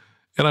me,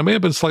 and I may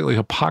have been slightly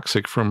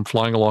hypoxic from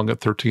flying along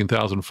at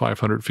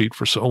 13,500 feet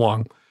for so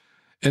long.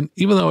 And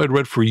even though I'd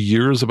read for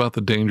years about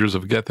the dangers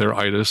of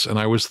Get-There-itis, and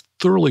I was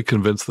thoroughly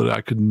convinced that I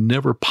could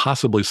never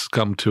possibly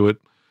succumb to it,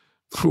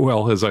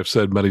 well, as I've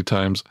said many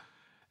times,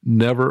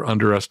 never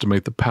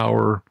underestimate the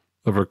power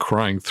of a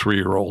crying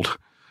 3-year-old.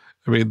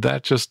 I mean,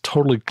 that just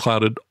totally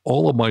clouded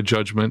all of my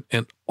judgment,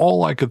 and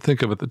all I could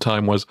think of at the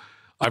time was,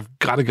 I've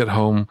got to get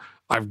home,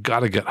 I've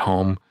got to get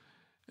home.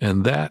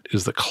 And that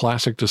is the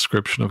classic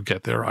description of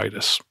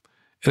Get-There-itis.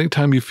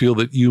 Anytime you feel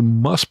that you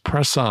must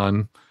press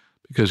on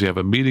because you have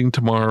a meeting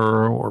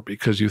tomorrow, or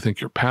because you think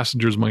your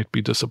passengers might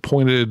be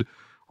disappointed,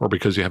 or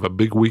because you have a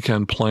big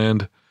weekend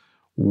planned,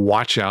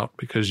 watch out,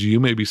 because you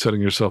may be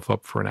setting yourself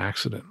up for an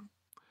accident.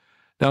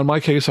 Now, in my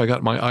case, I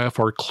got my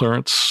IFR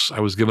clearance. I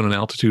was given an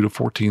altitude of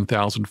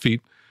 14,000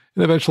 feet,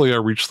 and eventually I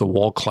reached the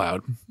wall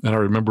cloud. And I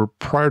remember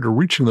prior to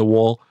reaching the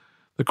wall,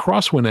 the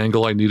crosswind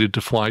angle I needed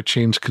to fly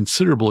changed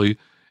considerably,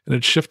 and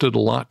it shifted a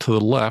lot to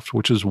the left,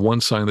 which is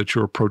one sign that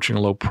you're approaching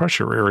a low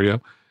pressure area,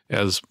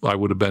 as I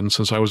would have been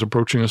since I was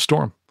approaching a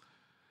storm.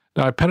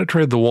 Now, I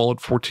penetrated the wall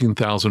at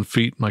 14,000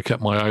 feet, and I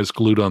kept my eyes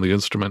glued on the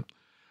instrument.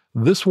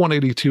 This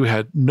 182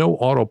 had no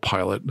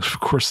autopilot. Of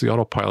course, the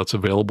autopilots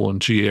available in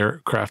GE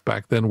aircraft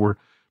back then were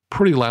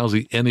pretty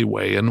lousy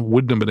anyway and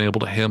wouldn't have been able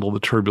to handle the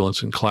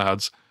turbulence in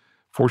clouds.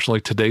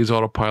 Fortunately, today's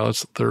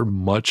autopilots, they're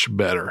much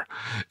better.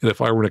 And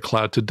if I were in a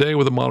cloud today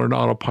with a modern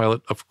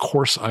autopilot, of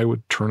course I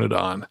would turn it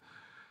on.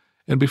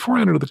 And before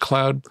I entered the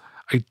cloud,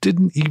 I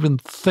didn't even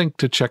think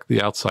to check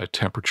the outside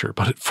temperature.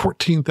 But at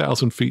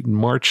 14,000 feet in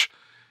March,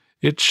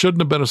 it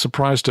shouldn't have been a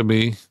surprise to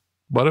me,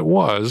 but it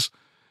was,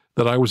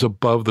 that I was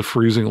above the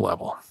freezing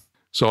level.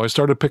 So I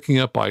started picking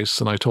up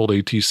ice, and I told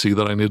ATC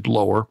that I needed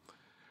lower.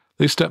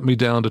 They stepped me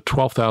down to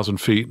 12,000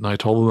 feet, and I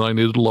told them that I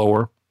needed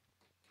lower.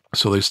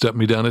 So they stepped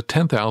me down at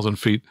 10,000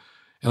 feet,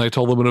 and I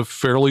told them in a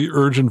fairly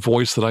urgent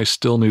voice that I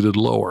still needed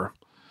lower.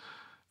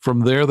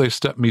 From there, they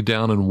stepped me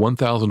down in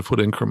 1,000-foot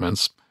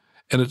increments,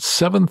 and at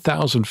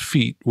 7,000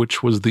 feet,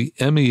 which was the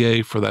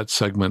MEA for that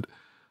segment,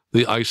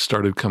 the ice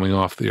started coming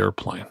off the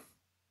airplane.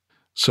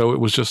 So it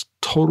was just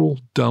total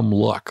dumb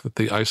luck that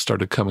the ice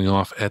started coming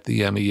off at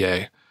the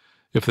MEA.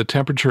 If the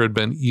temperature had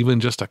been even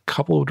just a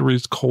couple of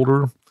degrees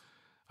colder,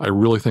 I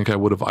really think I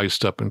would have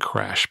iced up and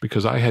crashed,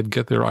 because I had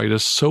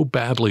Get-There-itis so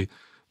badly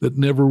that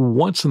never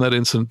once in that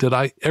incident did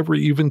I ever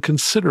even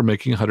consider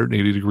making a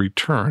 180-degree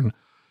turn,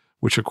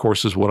 which of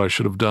course is what I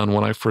should have done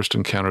when I first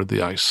encountered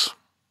the ice.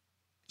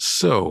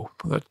 So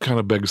that kind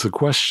of begs the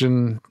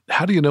question,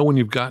 how do you know when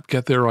you've got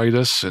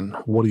Get-There-itis, and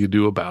what do you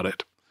do about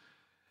it?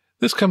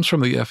 This comes from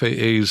the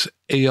FAA's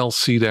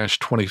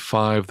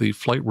ALC-25, the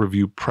Flight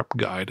Review Prep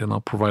Guide, and I'll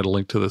provide a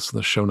link to this in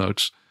the show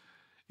notes.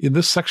 In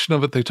this section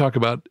of it, they talk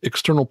about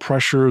external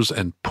pressures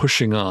and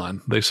pushing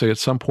on. They say at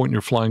some point in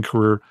your flying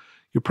career,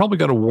 you probably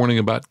got a warning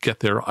about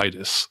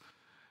Get-There-itis.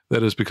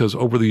 That is because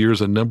over the years,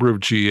 a number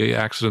of GA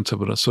accidents have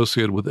been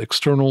associated with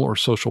external or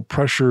social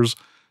pressures,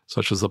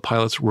 such as the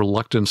pilot's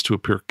reluctance to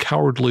appear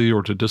cowardly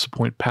or to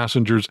disappoint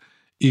passengers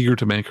eager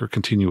to make or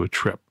continue a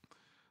trip.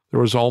 There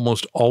was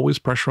almost always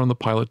pressure on the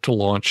pilot to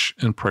launch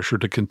and pressure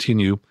to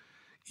continue.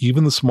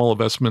 Even the small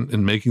investment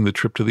in making the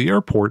trip to the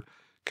airport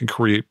can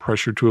create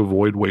pressure to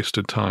avoid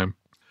wasted time.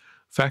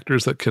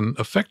 Factors that can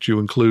affect you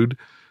include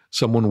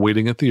someone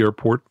waiting at the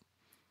airport,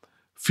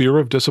 fear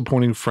of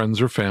disappointing friends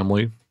or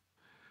family,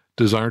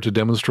 desire to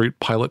demonstrate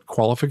pilot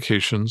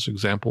qualifications,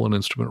 example, an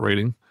instrument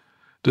rating,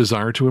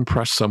 desire to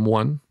impress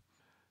someone,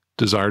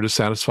 desire to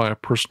satisfy a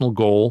personal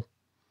goal,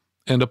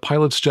 and a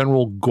pilot's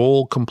general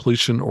goal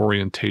completion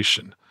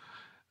orientation.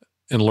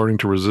 And learning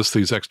to resist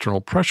these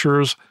external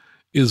pressures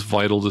is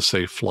vital to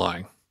safe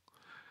flying.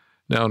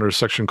 Now, under a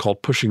section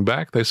called Pushing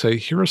Back, they say,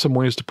 here are some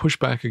ways to push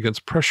back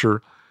against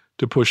pressure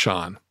to push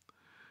on.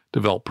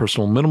 Develop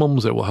personal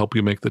minimums that will help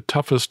you make the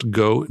toughest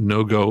go,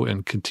 no-go,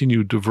 and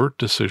continue divert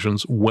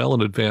decisions well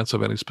in advance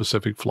of any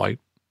specific flight.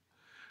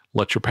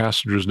 Let your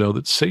passengers know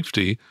that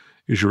safety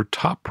is your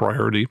top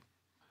priority.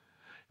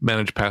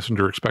 Manage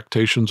passenger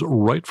expectations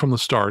right from the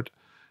start.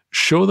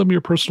 Show them your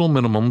personal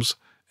minimums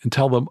and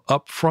tell them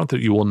up front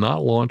that you will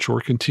not launch or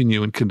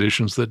continue in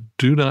conditions that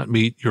do not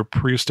meet your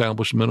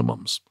pre-established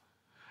minimums.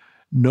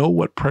 Know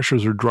what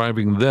pressures are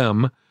driving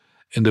them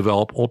and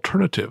develop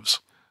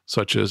alternatives,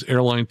 such as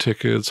airline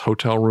tickets,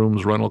 hotel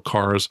rooms, rental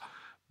cars,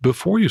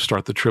 before you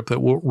start the trip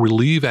that will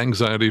relieve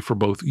anxiety for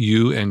both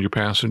you and your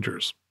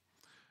passengers.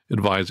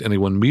 Advise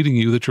anyone meeting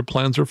you that your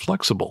plans are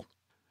flexible.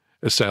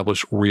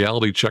 Establish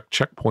reality check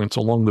checkpoints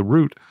along the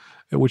route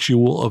at which you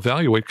will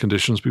evaluate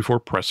conditions before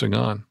pressing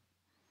on.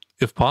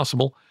 If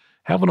possible,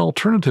 have an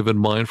alternative in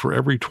mind for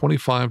every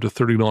 25 to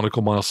 30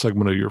 nautical mile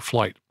segment of your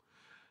flight.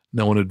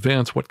 Know in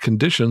advance what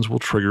conditions will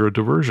trigger a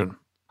diversion.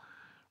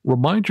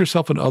 Remind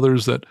yourself and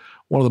others that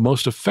one of the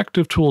most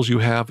effective tools you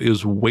have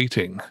is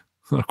waiting.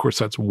 Of course,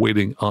 that's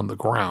waiting on the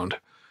ground.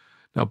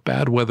 Now,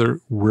 bad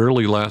weather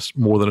rarely lasts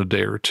more than a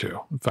day or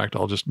two. In fact,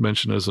 I'll just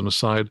mention as an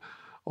aside,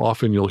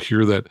 often you'll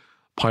hear that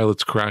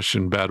pilots crash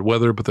in bad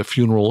weather, but the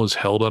funeral is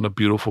held on a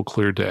beautiful,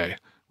 clear day,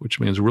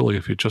 which means really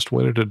if you just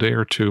waited a day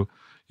or two,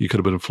 you could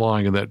have been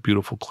flying in that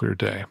beautiful, clear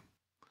day.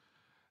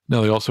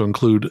 Now, they also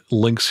include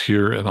links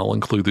here, and I'll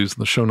include these in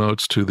the show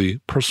notes, to the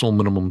personal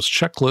minimums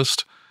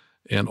checklist.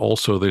 And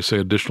also, they say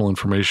additional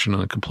information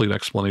and a complete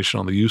explanation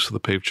on the use of the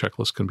PAVE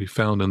checklist can be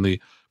found in the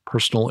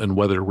Personal and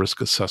Weather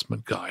Risk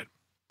Assessment Guide.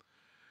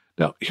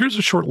 Now, here's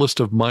a short list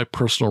of my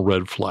personal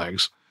red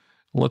flags.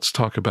 Let's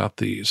talk about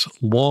these.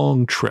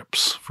 Long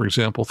trips, for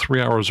example, 3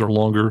 hours or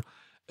longer,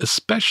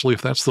 especially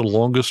if that's the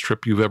longest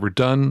trip you've ever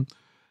done,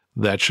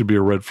 that should be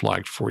a red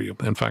flag for you.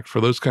 In fact, for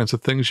those kinds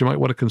of things, you might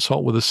want to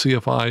consult with a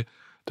CFI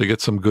to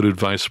get some good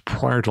advice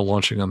prior to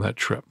launching on that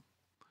trip.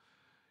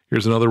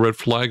 Here's another red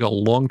flag, a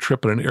long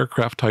trip in an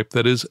aircraft type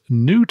that is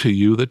new to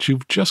you that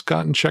you've just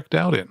gotten checked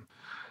out in.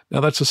 Now,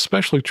 that's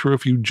especially true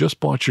if you just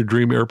bought your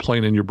dream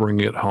airplane and you're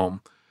bringing it home.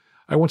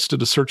 I once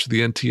did a search of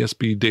the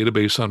NTSB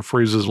database on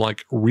phrases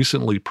like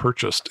recently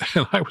purchased,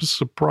 and I was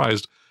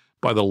surprised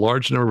by the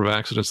large number of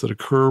accidents that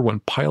occur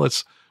when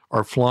pilots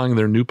are flying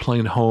their new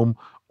plane home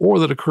or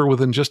that occur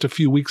within just a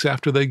few weeks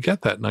after they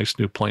get that nice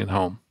new plane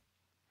home.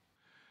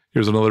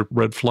 Here's another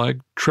red flag,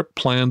 trip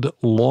planned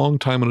long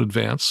time in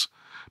advance,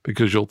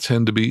 because you'll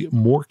tend to be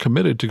more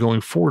committed to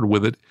going forward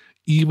with it,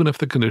 even if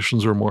the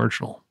conditions are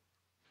marginal.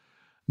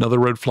 Another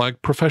red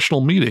flag, professional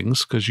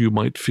meetings, because you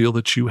might feel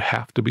that you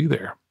have to be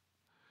there.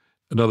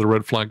 Another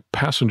red flag,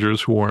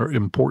 passengers who are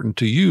important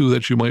to you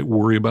that you might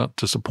worry about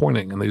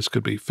disappointing, and these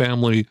could be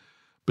family,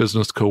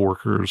 business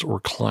coworkers,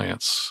 or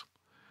clients.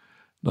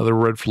 Another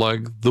red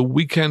flag, the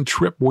weekend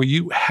trip where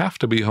you have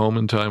to be home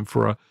in time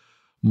for a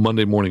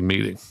Monday morning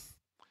meeting.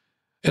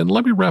 And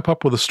let me wrap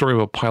up with a story of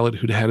a pilot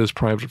who'd had his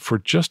private for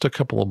just a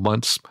couple of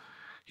months.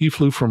 He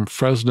flew from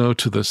Fresno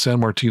to the San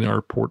Martin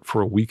airport for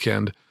a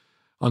weekend.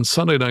 On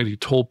Sunday night, he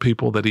told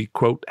people that he,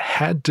 quote,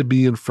 had to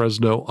be in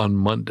Fresno on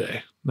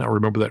Monday. Now,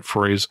 remember that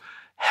phrase,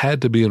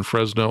 had to be in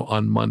Fresno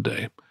on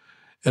Monday.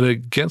 And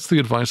against the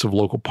advice of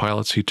local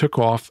pilots, he took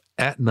off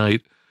at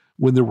night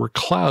when there were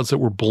clouds that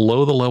were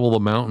below the level of the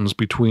mountains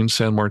between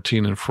San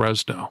Martin and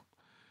Fresno.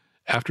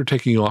 After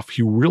taking off,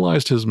 he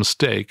realized his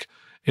mistake,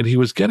 and he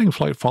was getting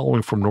flight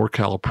following from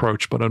NorCal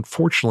approach, but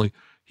unfortunately,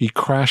 he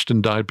crashed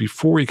and died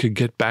before he could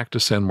get back to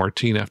San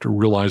Martin after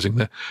realizing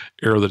the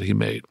error that he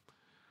made.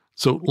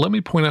 So let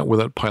me point out where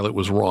that pilot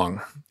was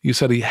wrong. He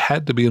said he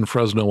had to be in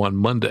Fresno on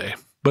Monday,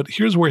 but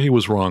here's where he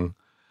was wrong.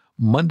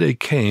 Monday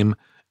came,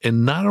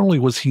 and not only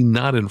was he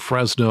not in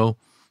Fresno,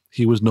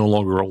 he was no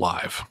longer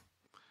alive.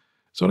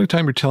 So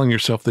anytime you're telling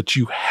yourself that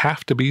you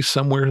have to be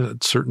somewhere at a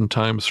certain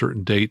time, a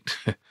certain date,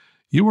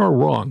 you are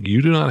wrong.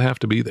 You do not have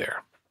to be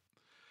there.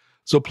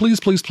 So please,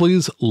 please,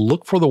 please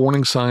look for the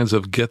warning signs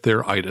of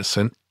Get-There-itis.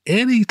 And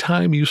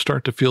anytime you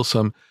start to feel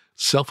some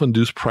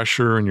self-induced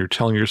pressure and you're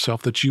telling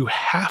yourself that you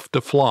have to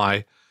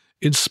fly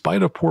in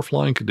spite of poor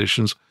flying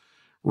conditions,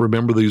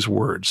 remember these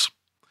words.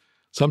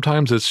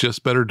 Sometimes it's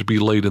just better to be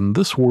late in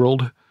this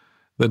world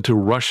than to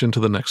rush into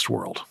the next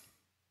world.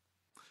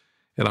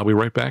 And I'll be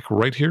right back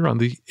right here on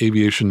the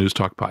Aviation News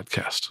Talk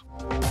podcast.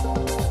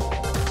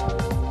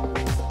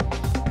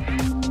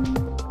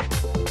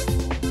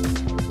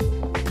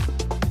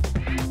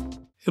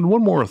 And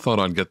one more thought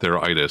on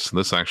Get-There-itis, and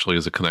this actually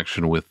is a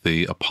connection with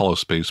the Apollo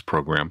space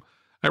program.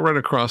 I ran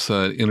across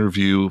an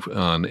interview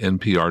on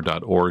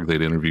npr.org.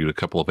 They'd interviewed a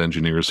couple of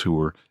engineers who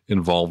were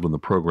involved in the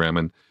program,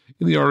 and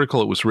in the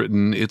article it was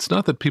written, it's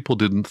not that people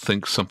didn't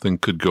think something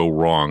could go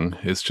wrong,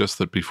 it's just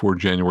that before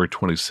January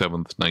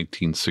 27th,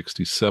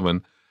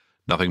 1967,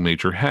 nothing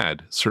major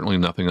had, certainly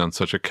nothing on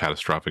such a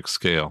catastrophic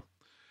scale.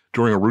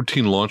 During a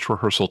routine launch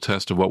rehearsal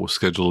test of what was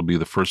scheduled to be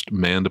the first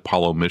manned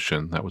Apollo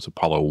mission, that was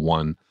Apollo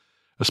 1,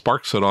 a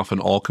spark set off an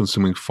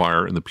all-consuming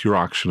fire in the pure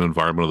oxygen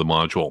environment of the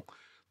module.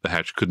 The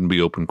hatch couldn't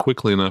be opened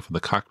quickly enough, and the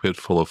cockpit,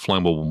 full of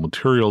flammable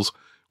materials,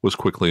 was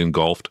quickly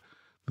engulfed.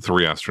 The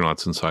 3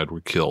 astronauts inside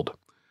were killed.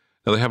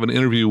 Now, they have an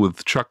interview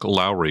with Chuck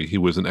Lowry. He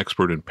was an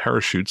expert in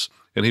parachutes,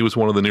 and he was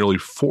one of the nearly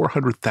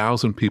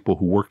 400,000 people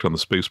who worked on the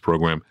space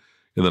program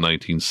in the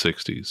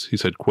 1960s. He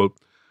said, quote,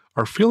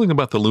 "Our feeling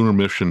about the lunar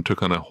mission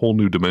took on a whole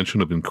new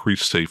dimension of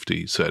increased safety,"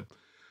 he said.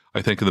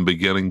 "I think in the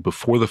beginning,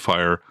 before the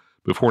fire,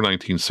 before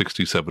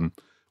 1967,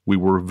 we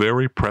were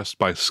very pressed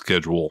by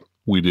schedule.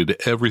 We did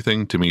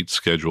everything to meet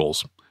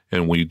schedules.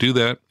 And when you do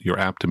that, you're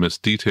apt to miss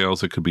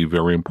details that could be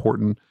very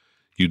important.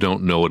 You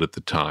don't know it at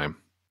the time."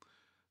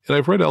 And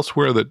I've read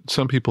elsewhere that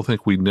some people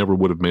think we never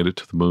would have made it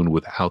to the moon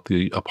without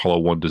the Apollo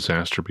 1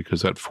 disaster,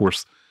 because that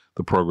forced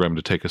the program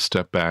to take a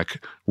step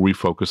back,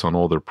 refocus on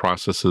all their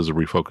processes,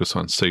 refocus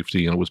on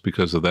safety, and it was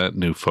because of that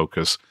new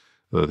focus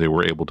that they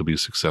were able to be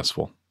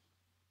successful.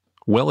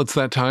 Well, it's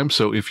that time,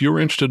 so if you're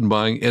interested in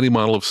buying any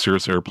model of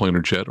Cirrus airplane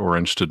or jet, or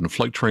interested in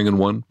flight training in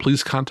one,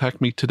 please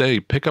contact me today.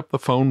 Pick up the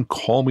phone,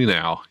 call me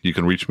now. You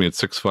can reach me at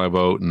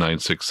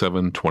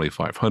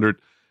 650-967-2500.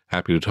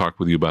 Happy to talk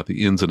with you about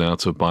the ins and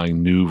outs of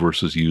buying new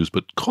versus used,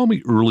 but call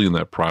me early in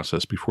that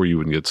process before you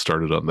even get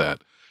started on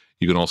that.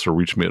 You can also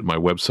reach me at my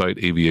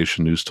website,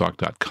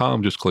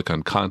 aviationnewstalk.com. Just click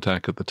on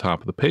Contact at the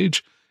top of the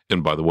page.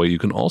 And by the way, you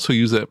can also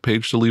use that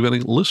page to leave any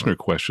listener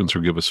questions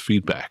or give us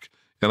feedback.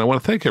 And I want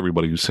to thank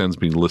everybody who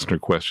sends me listener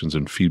questions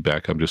and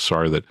feedback. I'm just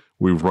sorry that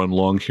we've run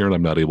long here and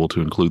I'm not able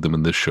to include them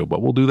in this show,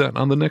 but we'll do that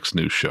on the next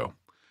news show.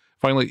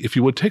 Finally, if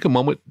you would take a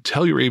moment,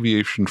 tell your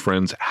aviation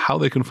friends how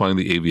they can find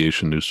the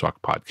Aviation News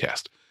Talk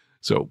podcast.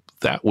 So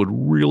that would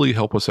really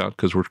help us out,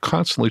 because we're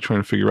constantly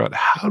trying to figure out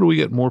how do we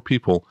get more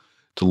people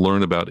to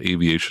learn about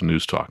Aviation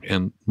News Talk.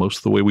 And most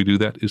of the way we do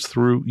that is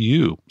through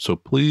you. So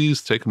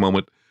please take a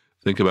moment,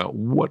 think about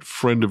what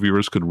friend of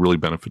yours could really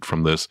benefit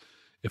from this.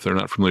 If they're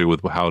not familiar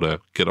with how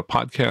to get a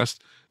podcast,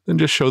 then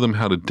just show them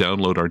how to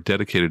download our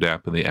dedicated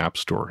app in the App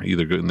Store.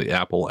 Either go in the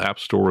Apple App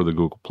Store or the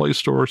Google Play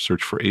Store,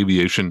 search for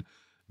Aviation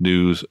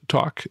News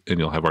Talk, and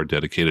you'll have our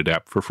dedicated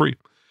app for free.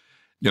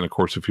 And of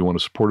course, if you want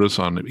to support us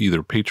on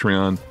either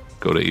Patreon,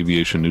 go to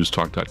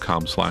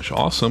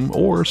aviationnewstalk.com/awesome,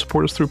 or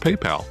support us through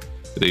PayPal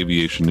at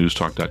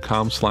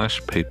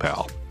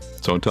aviationnewstalk.com/PayPal.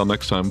 So until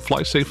next time,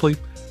 fly safely,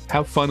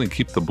 have fun, and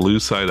keep the blue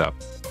side up.